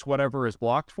basically gets whatever is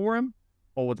blocked for him,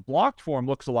 well, what's blocked for him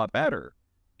looks a lot better.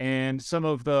 And some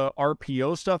of the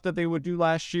RPO stuff that they would do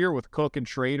last year with Cook and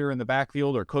Schrader in the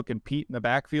backfield or Cook and Pete in the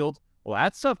backfield, well,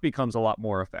 that stuff becomes a lot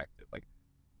more effective. Like,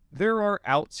 there are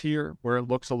outs here where it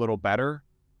looks a little better,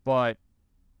 but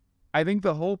I think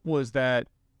the hope was that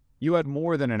you had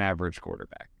more than an average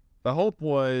quarterback. The hope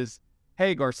was,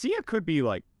 hey, Garcia could be,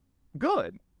 like,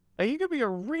 good. Like, he could be a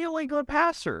really good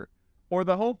passer. Or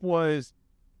the hope was,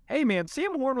 hey, man,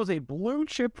 Sam Horn was a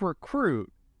blue-chip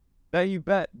recruit that you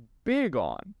bet big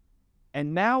on.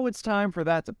 And now it's time for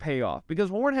that to pay off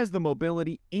because Horn has the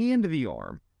mobility and the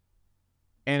arm.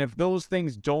 And if those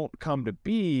things don't come to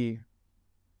be,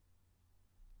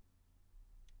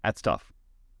 that's tough.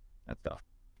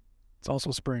 It's also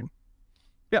spring.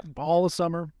 Yep. All of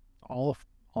summer, all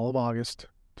of August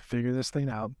to figure this thing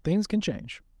out. Things can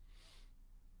change.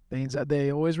 Things that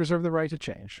they always reserve the right to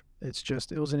change.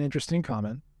 It was an interesting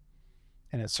comment.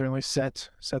 And it certainly set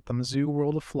the Mizzou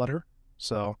world aflutter.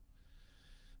 So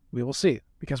we will see,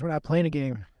 because we're not playing a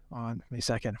game on May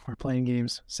 2nd. We're playing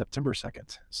games September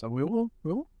 2nd. So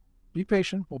we'll be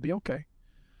patient. We'll be okay.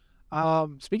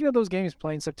 Speaking of those games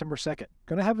playing September 2nd,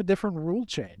 going to have a different rule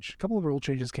change. A couple of rule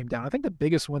changes came down. I think the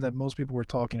biggest one that most people were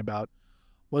talking about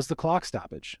was the clock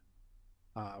stoppage.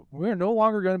 We're no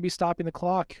longer going to be stopping the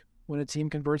clock when a team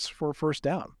converts for a first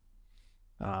down.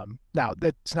 Now,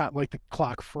 that's not like the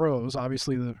clock froze.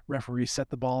 Obviously, the referee set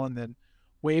the ball and then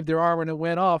waved their arm when it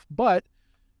went off. But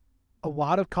a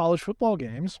lot of college football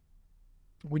games,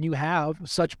 when you have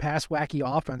such pass-wacky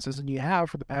offenses, and you have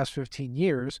for the past 15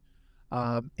 years,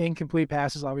 incomplete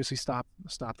passes obviously stop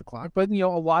the clock. But, a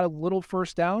lot of little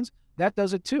first downs, that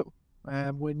does it too.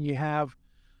 And when you have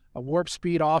a warp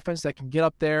speed offense that can get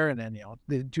up there and then,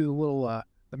 they do the little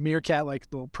the meerkat, like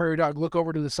the prairie dog, look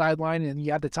over to the sideline, and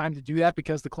you have the time to do that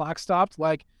because the clock stopped.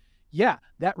 Like, yeah,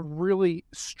 that really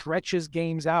stretches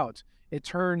games out. It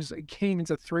turns a game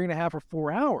into 3.5 or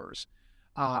 4 hours.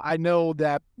 I know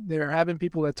that they're having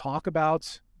people that talk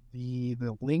about the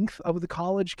length of the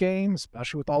college game,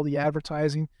 especially with all the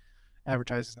advertising.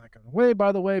 Advertising's not going away,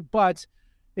 by the way, but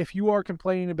if you are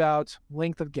complaining about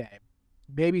length of game,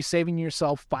 maybe saving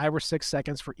yourself 5 or 6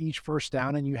 seconds for each first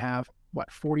down, and you have,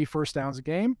 40 first downs a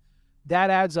game, that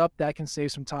adds up. That can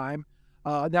save some time.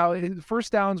 Now,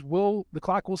 first downs the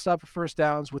clock will stop for first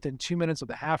downs within 2 minutes of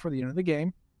the half or the end of the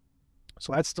game.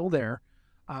 So that's still there.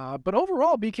 But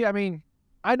overall, BK, I mean,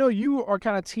 I know you are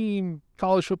kind of team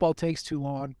college football takes too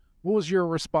long. What was your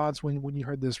response when you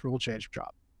heard this rule change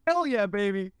drop? Hell yeah,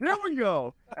 baby. There we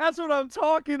go. That's what I'm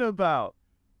talking about.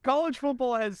 College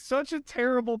football has such a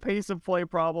terrible pace of play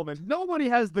problem, and nobody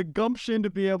has the gumption to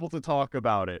be able to talk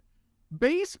about it.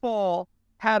 Baseball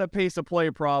had a pace of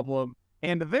play problem,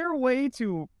 and their way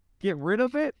to get rid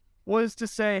of it was to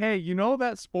say, hey, you know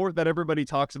that sport that everybody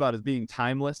talks about as being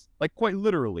timeless? Like, quite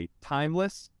literally,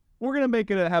 timeless? We're going to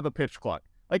make it have a pitch clock.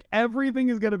 Like, everything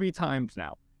is going to be timed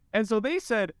now. And so they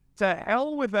said, to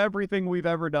hell with everything we've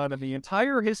ever done in the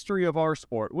entire history of our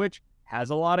sport, which has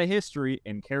a lot of history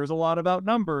and cares a lot about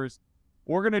numbers.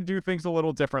 We're going to do things a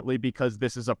little differently because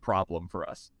this is a problem for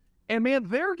us. And man,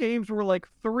 their games were like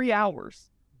 3 hours.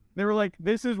 They were like,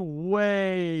 this is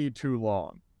way too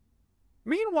long.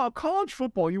 Meanwhile, college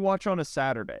football you watch on a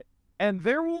Saturday, and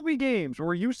there will be games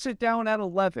where you sit down at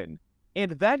 11,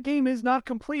 and that game is not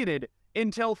completed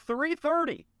until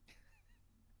 3:30.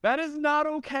 That is not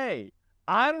okay.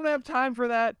 I don't have time for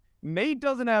that. Nate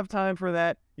doesn't have time for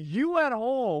that. You at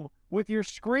home with your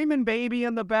screaming baby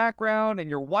in the background and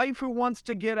your wife who wants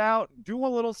to get out, do a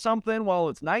little something while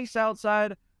it's nice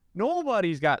outside.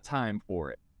 Nobody's got time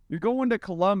for it. You're going to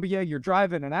Columbia, you're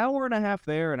driving an hour and a half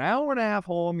there, an hour and a half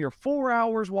home, you're 4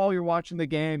 hours while you're watching the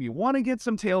game, you want to get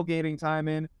some tailgating time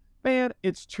in. Man,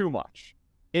 it's too much.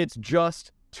 It's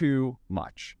just too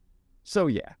much. So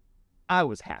yeah, I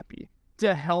was happy.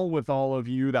 To hell with all of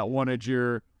you that wanted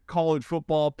your college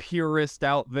football purist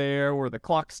out there where the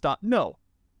clock stopped. No,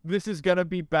 this is going to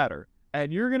be better.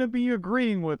 And you're going to be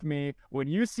agreeing with me when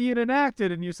you see it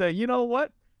enacted and you say, you know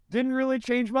what? Didn't really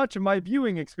change much in my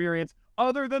viewing experience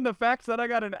other than the fact that I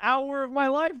got an hour of my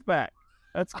life back.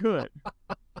 That's good.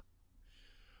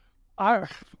 Wow.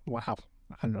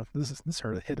 I don't know. This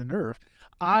hit a nerve.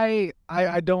 I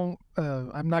don't.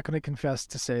 I'm not going to confess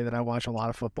to say that I watch a lot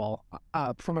of football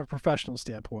from a professional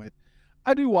standpoint.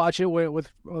 I do watch it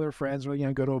with other friends, or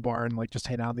go to a bar and just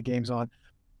hang out. The game's on.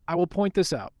 I will point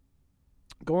this out: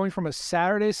 going from a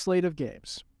Saturday slate of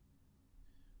games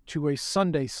to a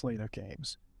Sunday slate of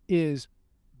games is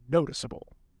noticeable.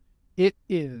 It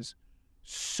is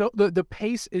so the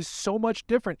pace is so much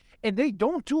different, and they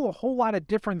don't do a whole lot of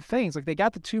different things. Like, they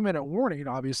got the 2-minute warning,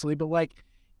 obviously, but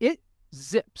it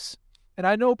zips. And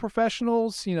I know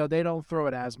professionals, they don't throw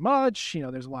it as much.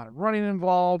 There's a lot of running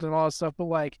involved and all that stuff, but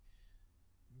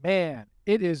man,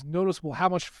 it is noticeable how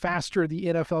much faster the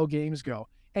NFL games go.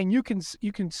 And you can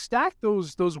stack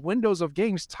those windows of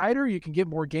games tighter. You can get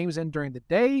more games in during the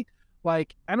day. I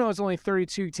know it's only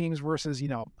 32 teams versus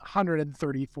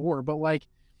 134, but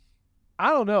I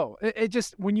don't know. It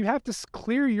just, when you have to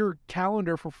clear your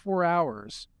calendar for 4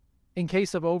 hours in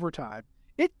case of overtime,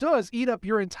 it does eat up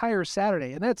your entire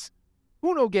Saturday, and that's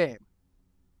uno game.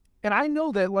 And I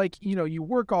know that, you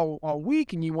work all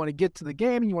week and you want to get to the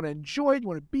game and you want to enjoy it, you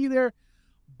want to be there.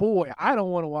 Boy, I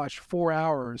don't want to watch 4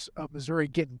 hours of Missouri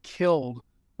getting killed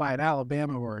by an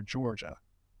Alabama or a Georgia,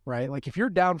 right? If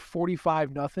you're down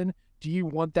 45-0, do you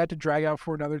want that to drag out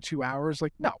for another 2 hours?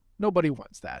 No, nobody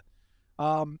wants that.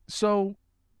 So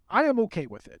I am okay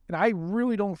with it. And I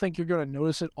really don't think you're going to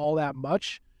notice it all that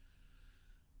much.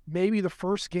 Maybe the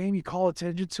first game you call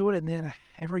attention to it, and then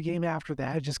every game after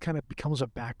that, it just kind of becomes a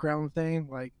background thing.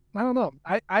 I don't know.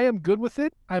 I am good with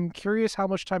it. I'm curious how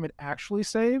much time it actually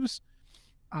saves.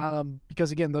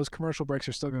 Because again, those commercial breaks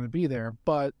are still going to be there,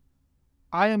 but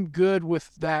I am good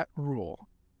with that rule.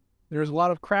 There's a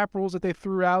lot of crap rules that they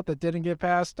threw out that didn't get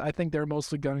passed. I think they're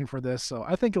mostly gunning for this, so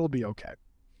I think it'll be okay.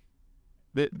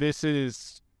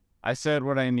 I said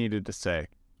what I needed to say.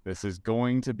 This is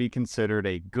going to be considered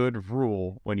a good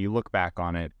rule when you look back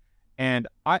on it. And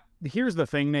here's the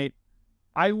thing, Nate.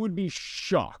 I would be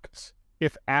shocked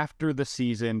if after the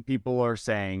season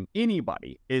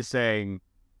anybody is saying,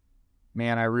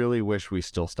 man, I really wish we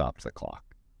still stopped the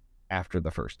clock after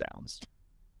the first downs.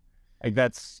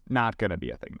 That's not going to be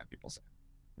a thing that people say.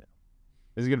 No.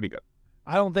 This is going to be good.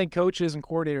 I don't think coaches and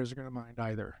coordinators are going to mind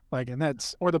either.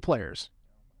 Or the players.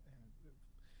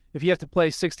 If you have to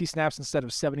play 60 snaps instead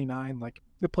of 79,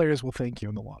 the players will thank you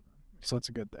in the long run. So it's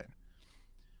a good thing.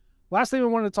 Last thing we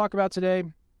wanted to talk about today,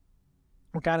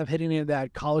 we're kind of hitting into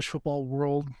that college football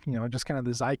world, just kind of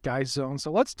the zeitgeist zone.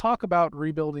 So let's talk about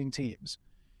rebuilding teams.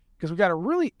 because we got a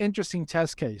really interesting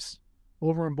test case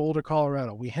over in Boulder,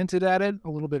 Colorado. We hinted at it a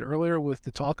little bit earlier with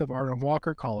the talk of Arden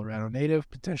Walker, Colorado native,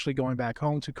 potentially going back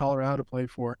home to Colorado to play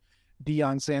for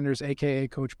Deion Sanders, a.k.a.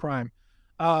 Coach Prime.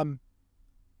 I'm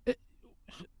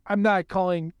not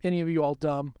calling any of you all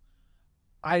dumb.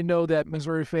 I know that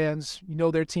Missouri fans, you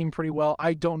know their team pretty well.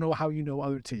 I don't know how you know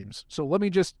other teams. So let me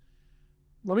just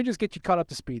get you caught up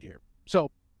to speed here.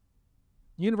 So,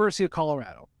 University of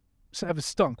Colorado have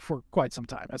stunk for quite some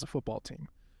time as a football team.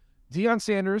 Deion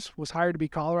Sanders was hired to be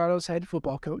Colorado's head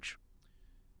football coach.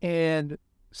 And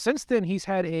since then, he's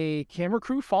had a camera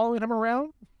crew following him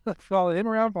around, following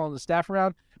the staff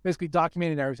around, basically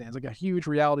documenting everything. It's like a huge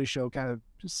reality show kind of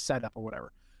just set up or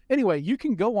whatever. Anyway, you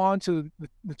can go on to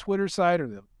the Twitter site or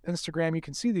the Instagram. You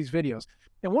can see these videos.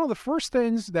 And one of the first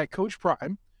things that Coach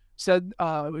Prime said,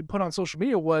 put on social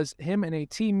media, was him in a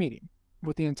team meeting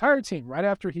with the entire team right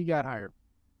after he got hired.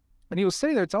 And he was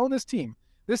sitting there telling this team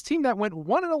that went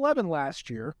 1-11 last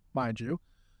year, mind you,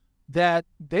 that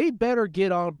they better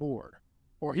get on board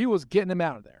or he was getting them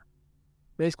out of there.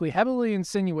 Basically heavily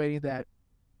insinuating that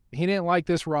he didn't like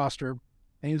this roster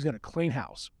and he was going to clean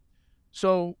house.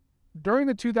 So during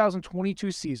the 2022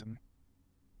 season,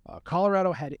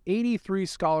 Colorado had 83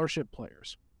 scholarship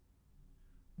players.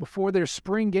 Before their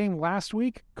spring game last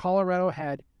week, Colorado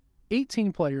had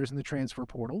 18 players in the transfer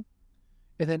portal.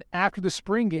 And then after the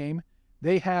spring game,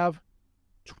 they have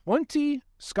 20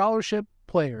 scholarship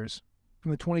players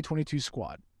from the 2022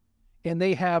 squad. And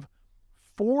they have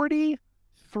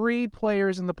 43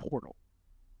 players in the portal.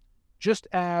 Just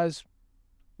as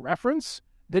reference,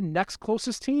 the next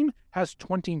closest team has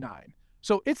 29.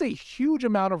 So it's a huge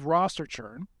amount of roster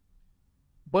churn.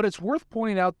 But it's worth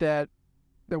pointing out that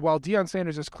while Deion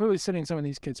Sanders is clearly sending some of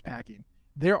these kids packing,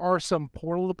 there are some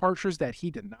portal departures that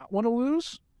he did not want to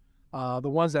lose. The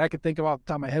ones that I could think of off the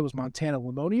top of my head was Montana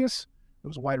Lemonius. It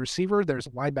was a wide receiver. There's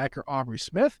linebacker Aubrey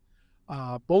Smith.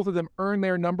 Both of them earned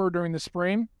their number during the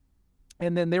spring.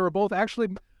 And then they were both actually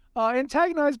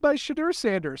antagonized by Shadur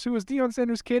Sanders, who was Deion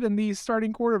Sanders' kid and the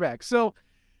starting quarterback. So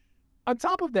on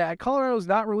top of that, Colorado's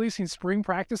not releasing spring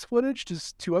practice footage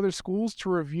to other schools to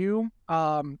review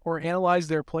or analyze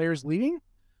their players leaving.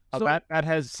 So, that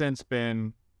has since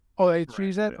been... Oh, they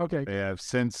changed that? Okay. They have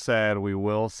since said we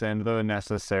will send the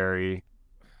necessary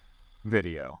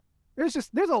video. There's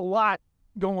a lot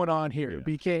going on here,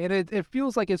 BK, and it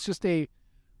feels like it's just a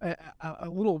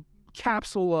little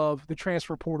capsule of the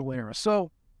transfer portal era.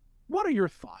 So what are your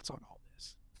thoughts on all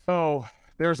this? Oh,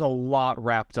 there's a lot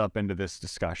wrapped up into this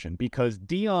discussion because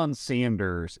Deion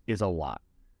Sanders is a lot.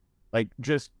 Like,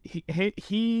 just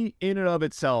he in and of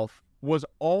itself was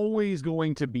always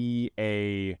going to be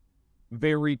a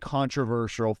very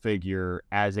controversial figure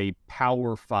as a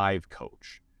Power 5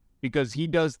 coach because he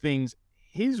does things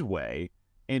his way,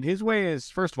 and his way is,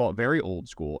 first of all, very old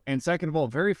school, and second of all,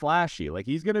 very flashy. Like,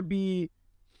 he's going to be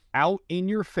out in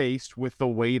your face with the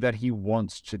way that he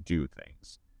wants to do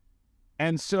things.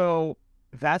 And so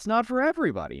that's not for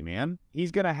everybody, man.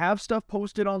 He's going to have stuff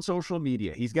posted on social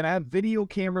media. He's going to have video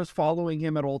cameras following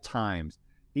him at all times.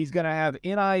 He's going to have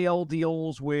NIL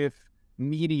deals with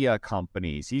media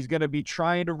companies. He's going to be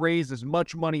trying to raise as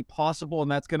much money possible,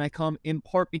 and that's going to come in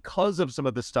part because of some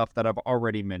of the stuff that I've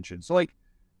already mentioned. So, like,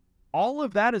 all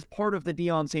of that is part of the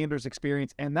Deion Sanders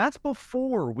experience, and that's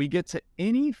before we get to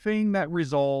anything that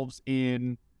results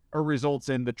in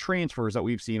the transfers that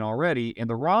we've seen already and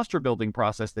the roster building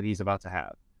process that he's about to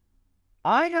have.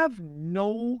 I have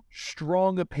no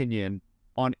strong opinion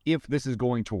on if this is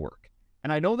going to work.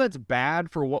 And I know that's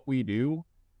bad for what we do,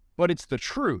 but it's the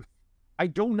truth. I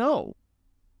don't know.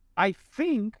 I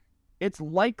think it's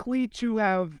likely to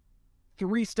have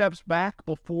 3 steps back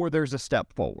before there's a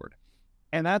step forward.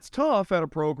 And that's tough at a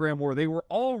program where they were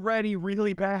already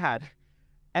really bad.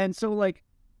 And so, like,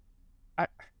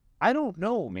 I don't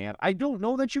know, man. I don't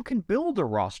know that you can build a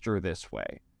roster this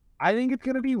way. I think it's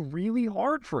going to be really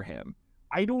hard for him.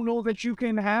 I don't know that you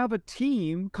can have a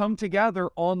team come together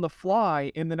on the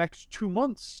fly in the next 2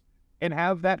 months and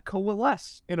have that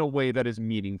coalesce in a way that is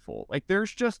meaningful. Like,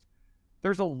 there's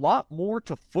a lot more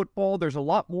to football. There's a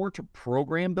lot more to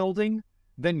program building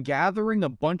than gathering a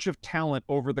bunch of talent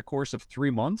over the course of 3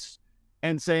 months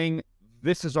and saying,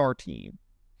 this is our team.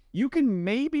 You can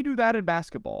maybe do that in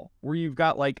basketball, where you've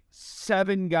got like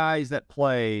 7 guys that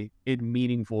play in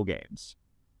meaningful games.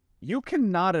 You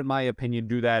cannot, in my opinion,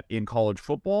 do that in college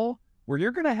football, where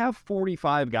you're going to have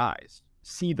 45 guys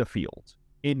see the field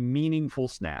in meaningful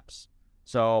snaps.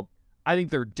 So I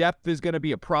think their depth is going to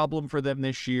be a problem for them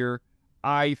this year.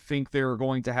 I think they're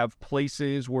going to have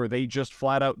places where they just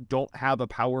flat out don't have a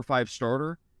Power 5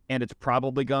 starter, and it's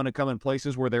probably going to come in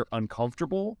places where they're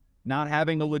uncomfortable not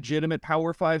having a legitimate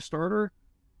Power 5 starter,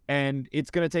 and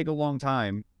it's going to take a long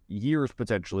time, years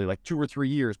potentially, like 2 or 3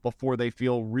 years, before they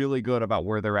feel really good about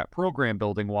where they're at program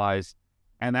building wise.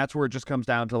 And that's where it just comes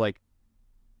down to, like,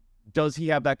 does he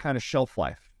have that kind of shelf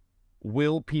life?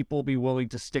 Will people be willing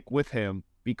to stick with him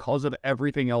because of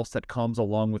everything else that comes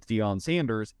along with Deion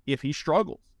Sanders if he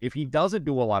struggles, if he doesn't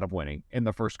do a lot of winning in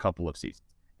the first couple of seasons?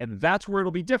 And that's where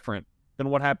it'll be different than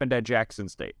what happened at Jackson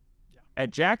State. Yeah.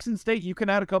 At Jackson State, you can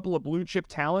add a couple of blue chip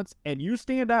talents and you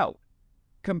stand out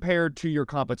compared to your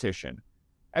competition.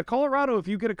 At Colorado, if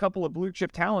you get a couple of blue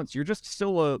chip talents, you're just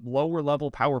still a lower level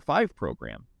Power 5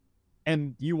 program.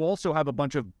 And you also have a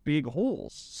bunch of big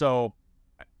holes. So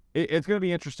it's going to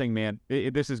be interesting, man.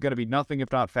 This is going to be nothing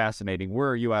if not fascinating. Where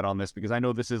are you at on this? Because I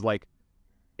know this is like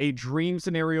a dream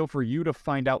scenario for you to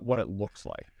find out what it looks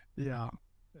like. Yeah.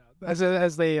 As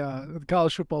a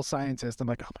college football scientist, I'm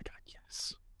like, oh my God,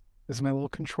 yes. This is my little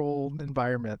controlled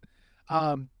environment.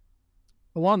 Along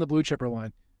the blue chipper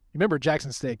line, remember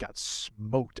Jackson State got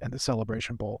smoked in the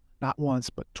Celebration Bowl, not once,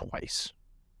 but twice.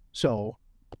 So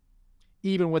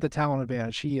even with the talent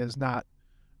advantage, he's not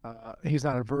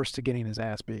averse to getting his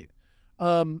ass beat.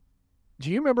 Do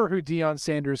you remember who Deion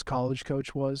Sanders' college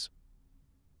coach was?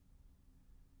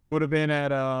 Would have been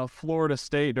at Florida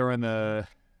State during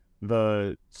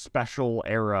the special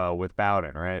era with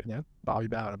Bowden, right? Yeah, Bobby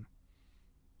Bowden.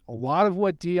 A lot of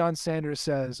what Deion Sanders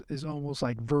says is almost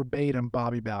like verbatim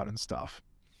Bobby Bowden stuff,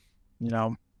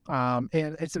 and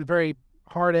it's a very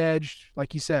hard-edged,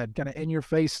 like you said, kind of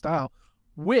in-your-face style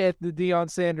with the Deion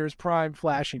Sanders prime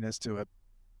flashiness to it.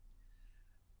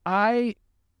 I'm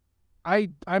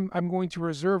going to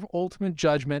reserve ultimate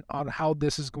judgment on how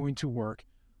this is going to work.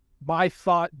 My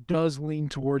thought does lean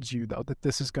towards you, though, that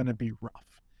this is going to be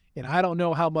rough. And I don't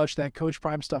know how much that Coach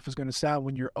Prime stuff is going to sound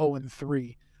when you're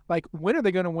 0-3. Like, when are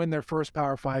they going to win their first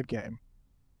Power 5 game?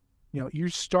 You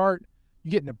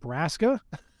get Nebraska.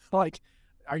 Like,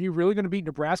 are you really going to beat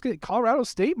Nebraska? Colorado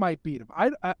State might beat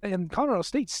them. And Colorado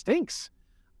State stinks.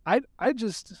 I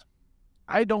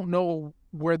don't know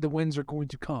where the wins are going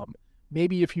to come.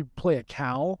 Maybe if you play a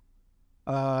Cal,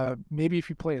 maybe if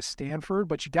you play a Stanford,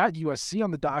 but you got USC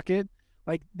on the docket,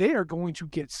 like, they are going to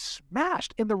get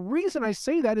smashed. And the reason I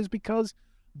say that is because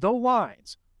the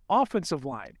lines, offensive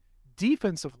line,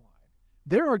 defensive line,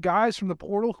 there are guys from the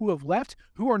portal who have left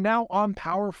who are now on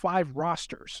Power 5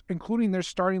 rosters, including their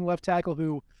starting left tackle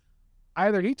who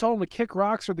either he told him to kick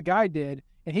rocks or the guy did,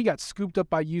 and he got scooped up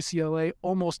by UCLA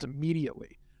almost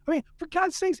immediately. I mean, for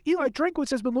God's sakes, Eli Drinkwitz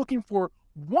has been looking for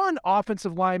one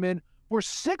offensive lineman for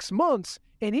 6 months,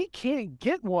 and he can't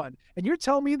get one. And you're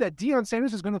telling me that Deion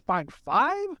Sanders is going to find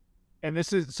 5? And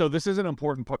this is an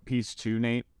important piece too,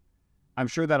 Nate. I'm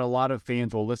sure that a lot of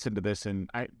fans will listen to this, and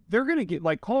they're going to get,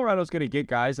 like, Colorado's going to get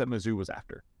guys that Mizzou was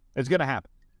after. It's going to happen.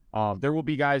 There will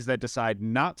be guys that decide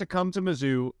not to come to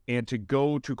Mizzou and to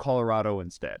go to Colorado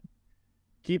instead.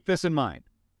 Keep this in mind.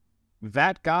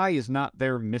 That guy is not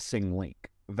their missing link.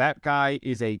 That guy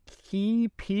is a key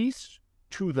piece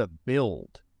to the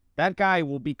build. That guy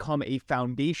will become a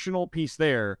foundational piece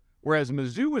there, whereas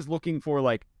Mizzou is looking for,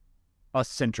 like, a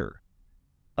center,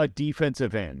 a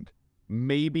defensive end,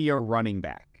 maybe a running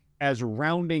back, as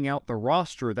rounding out the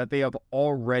roster that they have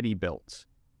already built.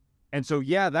 And so,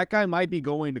 yeah, that guy might be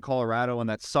going to Colorado, and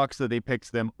that sucks that they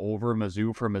picked them over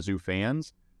Mizzou for Mizzou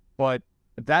fans, but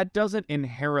that doesn't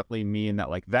inherently mean that,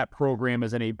 like, that program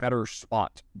is in a better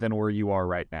spot than where you are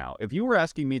right now. If you were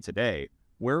asking me today,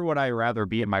 where would I rather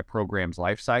be in my program's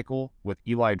life cycle, with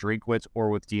Eli Drinkwitz or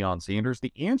with Deion Sanders?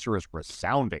 The answer is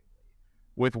resounding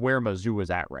with where Mizzou is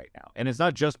at right now. And it's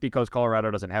not just because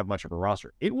Colorado doesn't have much of a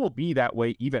roster. It will be that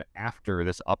way even after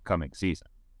this upcoming season.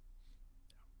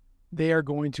 They are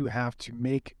going to have to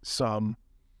make some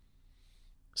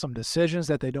decisions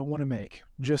that they don't want to make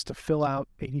just to fill out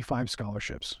 85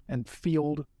 scholarships and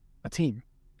field a team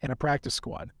and a practice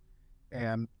squad.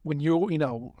 And when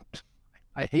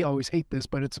I always hate this,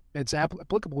 but it's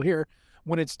applicable here.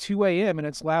 When it's 2 a.m. and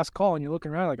it's last call and you're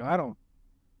looking around like,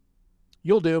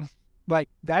 you'll do. Like,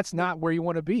 that's not where you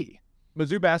want to be.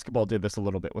 Mizzou basketball did this a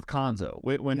little bit with Konzo.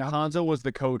 When Konzo was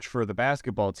the coach for the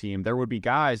basketball team, there would be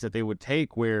guys that they would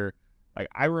take where, like,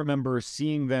 I remember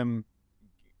seeing them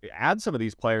add some of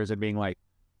these players and being like,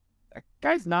 that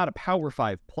guy's not a Power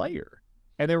 5 player.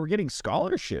 And they were getting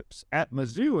scholarships at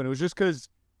Mizzou, and it was just because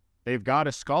they've got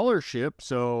a scholarship,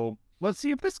 so let's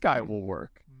see if this guy will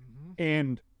work. Mm-hmm.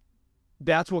 And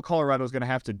that's what Colorado's going to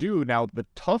have to do. Now, the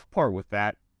tough part with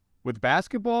that, with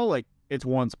basketball, like, it's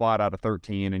one spot out of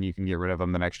 13, and you can get rid of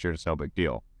them the next year. It's no big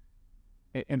deal.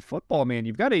 In football, man,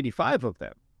 you've got 85 of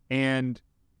them. And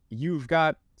you've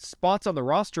got spots on the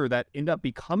roster that end up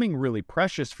becoming really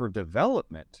precious for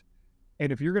development.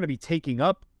 And if you're going to be taking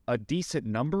up a decent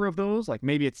number of those, like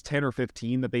maybe it's 10 or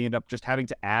 15 that they end up just having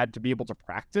to add to be able to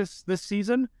practice this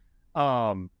season,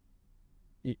 you're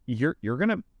going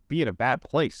to be in a bad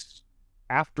place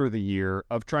after the year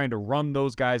of trying to run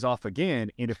those guys off again.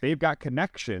 And if they've got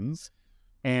connections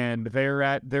and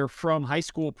they're from high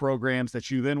school programs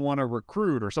that you then want to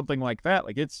recruit or something like that,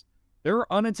 like there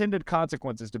are unintended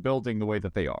consequences to building the way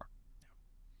that they are.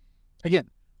 Again,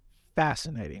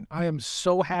 fascinating. I am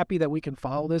so happy that we can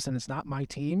follow this and it's not my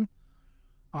team,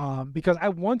 because I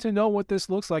want to know what this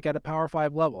looks like at a Power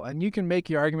 5 level. And you can make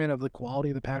your argument of the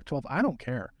quality of the Pac-12. I don't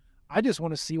care. I just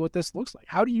want to see what this looks like.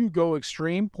 How do you go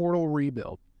extreme portal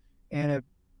rebuild? And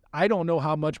I don't know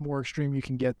how much more extreme you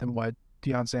can get than what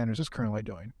Deion Sanders is currently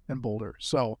doing in Boulder.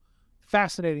 So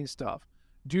fascinating stuff.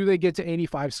 Do they get to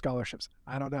 85 scholarships?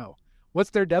 I don't know. What's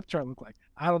their depth chart look like?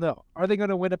 I don't know. Are they going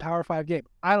to win a Power 5 game?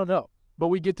 I don't know. But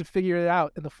we get to figure it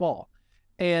out in the fall.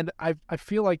 And I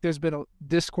feel like there's been a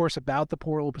discourse about the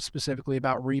portal, specifically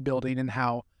about rebuilding and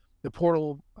how the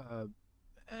portal,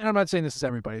 and I'm not saying this is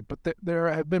everybody, but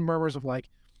there have been murmurs of like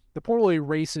the portal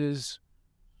erases,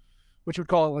 which would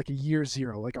call it like a year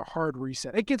zero, like a hard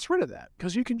reset. It gets rid of that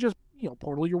because you can just,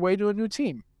 portal your way to a new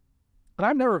team. And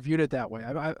I've never viewed it that way.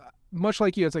 I much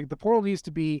like you, it's like the portal needs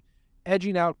to be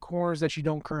edging out corners that you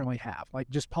don't currently have, like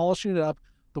just polishing it up,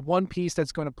 the one piece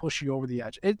that's going to push you over the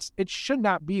edge. It should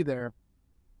not be there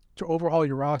to overhaul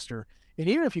your roster. And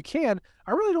even if you can,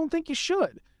 I really don't think you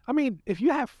should. I mean, if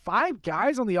you have 5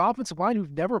 guys on the offensive line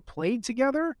who've never played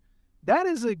together, that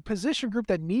is a position group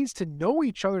that needs to know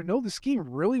each other, know the scheme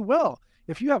really well.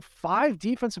 If you have 5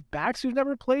 defensive backs who've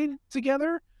never played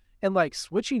together and like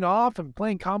switching off and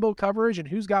playing combo coverage and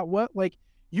who's got what, like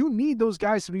you need those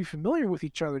guys to be familiar with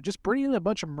each other. Just bringing in a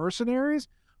bunch of mercenaries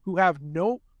who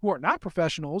are not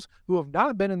professionals, who have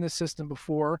not been in this system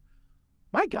before.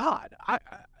 My God, I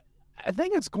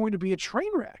think it's going to be a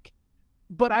train wreck.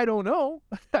 But I don't know.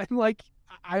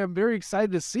 I am very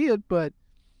excited to see it, but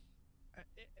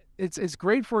it's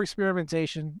great for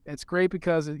experimentation. It's great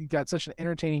because you got such an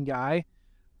entertaining guy.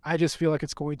 I just feel like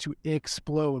it's going to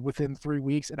explode within 3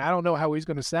 weeks, and I don't know how he's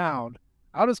going to sound.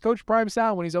 How does Coach Prime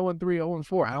sound when he's 0-3,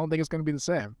 0-4? I don't think it's going to be the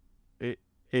same.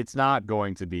 It's not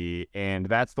going to be, and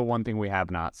that's the one thing we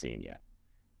have not seen yet.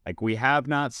 Like, we have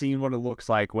not seen what it looks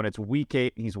like when it's week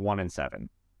 8 and he's 1-7.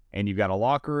 And you've got a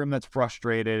locker room that's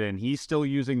frustrated, and he's still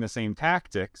using the same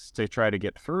tactics to try to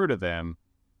get through to them.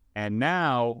 And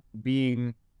now,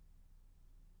 being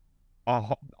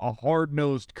a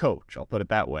hard-nosed coach, I'll put it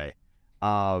that way,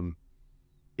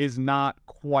 is not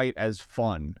quite as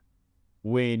fun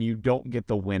when you don't get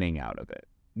the winning out of it.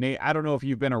 Nate, I don't know if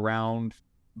you've been around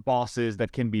bosses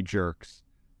that can be jerks,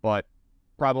 but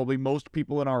probably most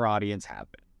people in our audience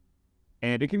have been.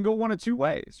 And it can go one of two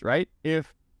ways, right?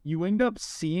 If you end up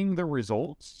seeing the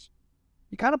results,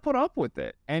 you kind of put up with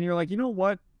it. And you're like, you know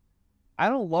what? I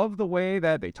don't love the way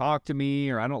that they talk to me,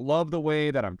 or I don't love the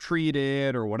way that I'm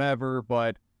treated or whatever,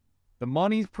 but the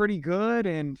money's pretty good.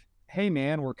 And hey,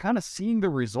 man, we're kind of seeing the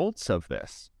results of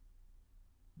this.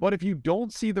 But if you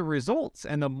don't see the results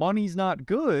and the money's not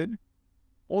good,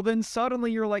 well, then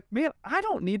suddenly you're like, man, I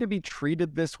don't need to be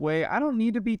treated this way. I don't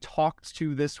need to be talked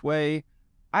to this way.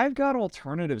 I've got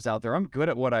alternatives out there. I'm good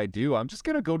at what I do. I'm just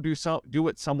going to go do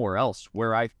it somewhere else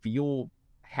where I feel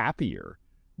happier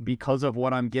because of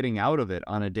what I'm getting out of it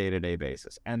on a day-to-day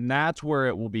basis. And that's where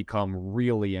it will become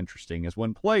really interesting, is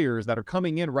when players that are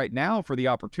coming in right now for the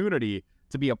opportunity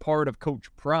to be a part of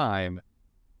Coach Prime,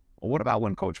 well, what about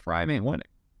when Coach Prime ain't winning?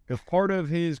 Because part of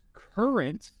his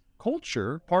current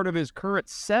culture, part of his current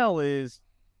sell is,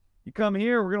 you come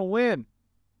here, we're going to win.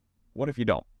 What if you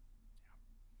don't?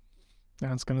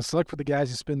 Now it's going to suck for the guys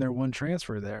who spend their one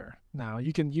transfer there. Now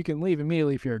you can leave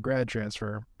immediately if you're a grad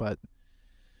transfer, but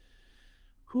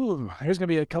there's going to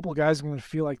be a couple of guys who are going to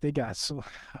feel like they got a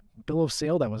bill of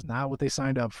sale that was not what they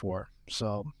signed up for.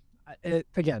 So,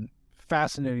 again,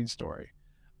 fascinating story.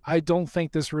 I don't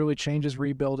think this really changes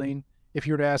rebuilding. If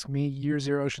you were to ask me, year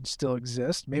 0 should still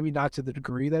exist. Maybe not to the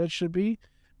degree that it should be.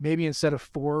 Maybe instead of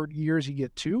 4 years, you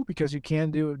get 2, because you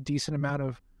can do a decent amount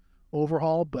of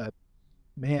overhaul. But,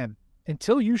 man,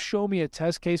 until you show me a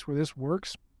test case where this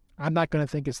works, I'm not going to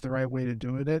think it's the right way to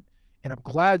do it. And I'm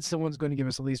glad someone's going to give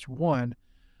us at least one.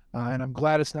 And I'm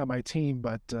glad it's not my team.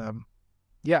 But,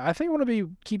 yeah, I think I want to be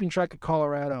keeping track of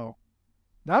Colorado.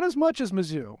 Not as much as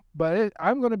Mizzou, but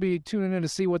I'm going to be tuning in to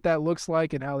see what that looks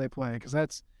like and how they play, because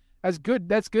that's good.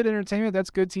 That's good entertainment. That's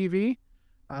good TV.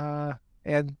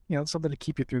 And, something to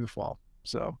keep you through the fall.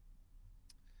 So,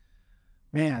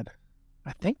 man,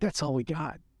 I think that's all we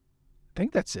got.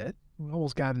 think that's it. We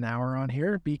almost got an hour on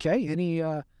here. BK, any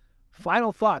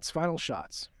final thoughts, final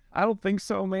shots? I don't think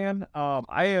so, man.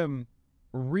 I am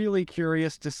really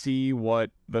curious to see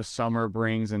what the summer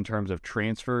brings in terms of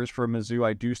transfers for Mizzou.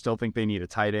 I do still think they need a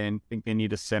tight end. I think they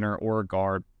need a center or a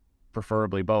guard,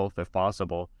 preferably both if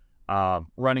possible.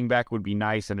 Running back would be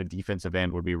nice, and a defensive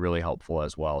end would be really helpful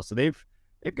as well. So they've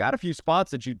got a few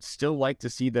spots that you'd still like to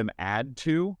see them add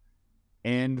to,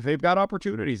 and they've got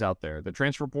opportunities out there. The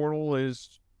transfer portal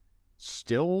is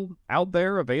still out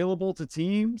there available to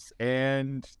teams,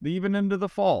 and even into the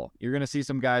fall, you're going to see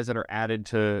some guys that are added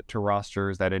to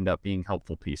rosters that end up being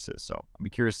helpful pieces. So I'll be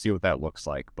curious to see what that looks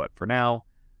like. But for now,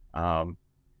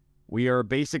 we are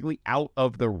basically out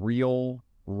of the real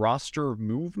roster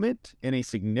movement in a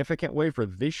significant way for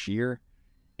this year,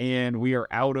 and we are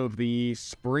out of the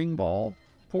spring ball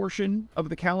portion of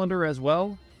the calendar as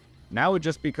well. Now it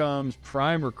just becomes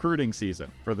prime recruiting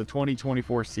season for the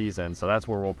 2024 season, so that's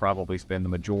where we'll probably spend the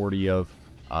majority of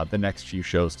the next few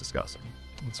shows discussing.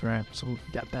 That's right. So we've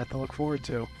got that to look forward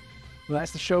to. Well,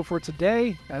 that's the show for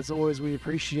today. As always, we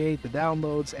appreciate the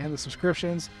downloads and the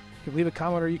subscriptions. You can leave a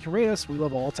comment or you can rate us. We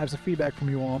love all types of feedback from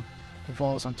you all. You can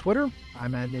follow us on Twitter.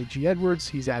 I'm at Nate G. Edwards.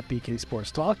 He's at BK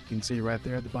Sports Talk. You can see it right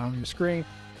there at the bottom of your screen.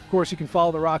 Of course, you can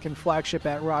follow the Rockin' flagship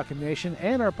at Rockin' Nation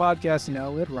and our podcasting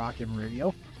outlet, Rockin'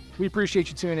 Radio. We appreciate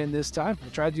you tuning in this time.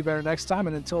 We'll try to do better next time.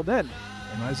 And until then,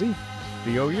 MIZ.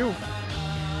 VOU.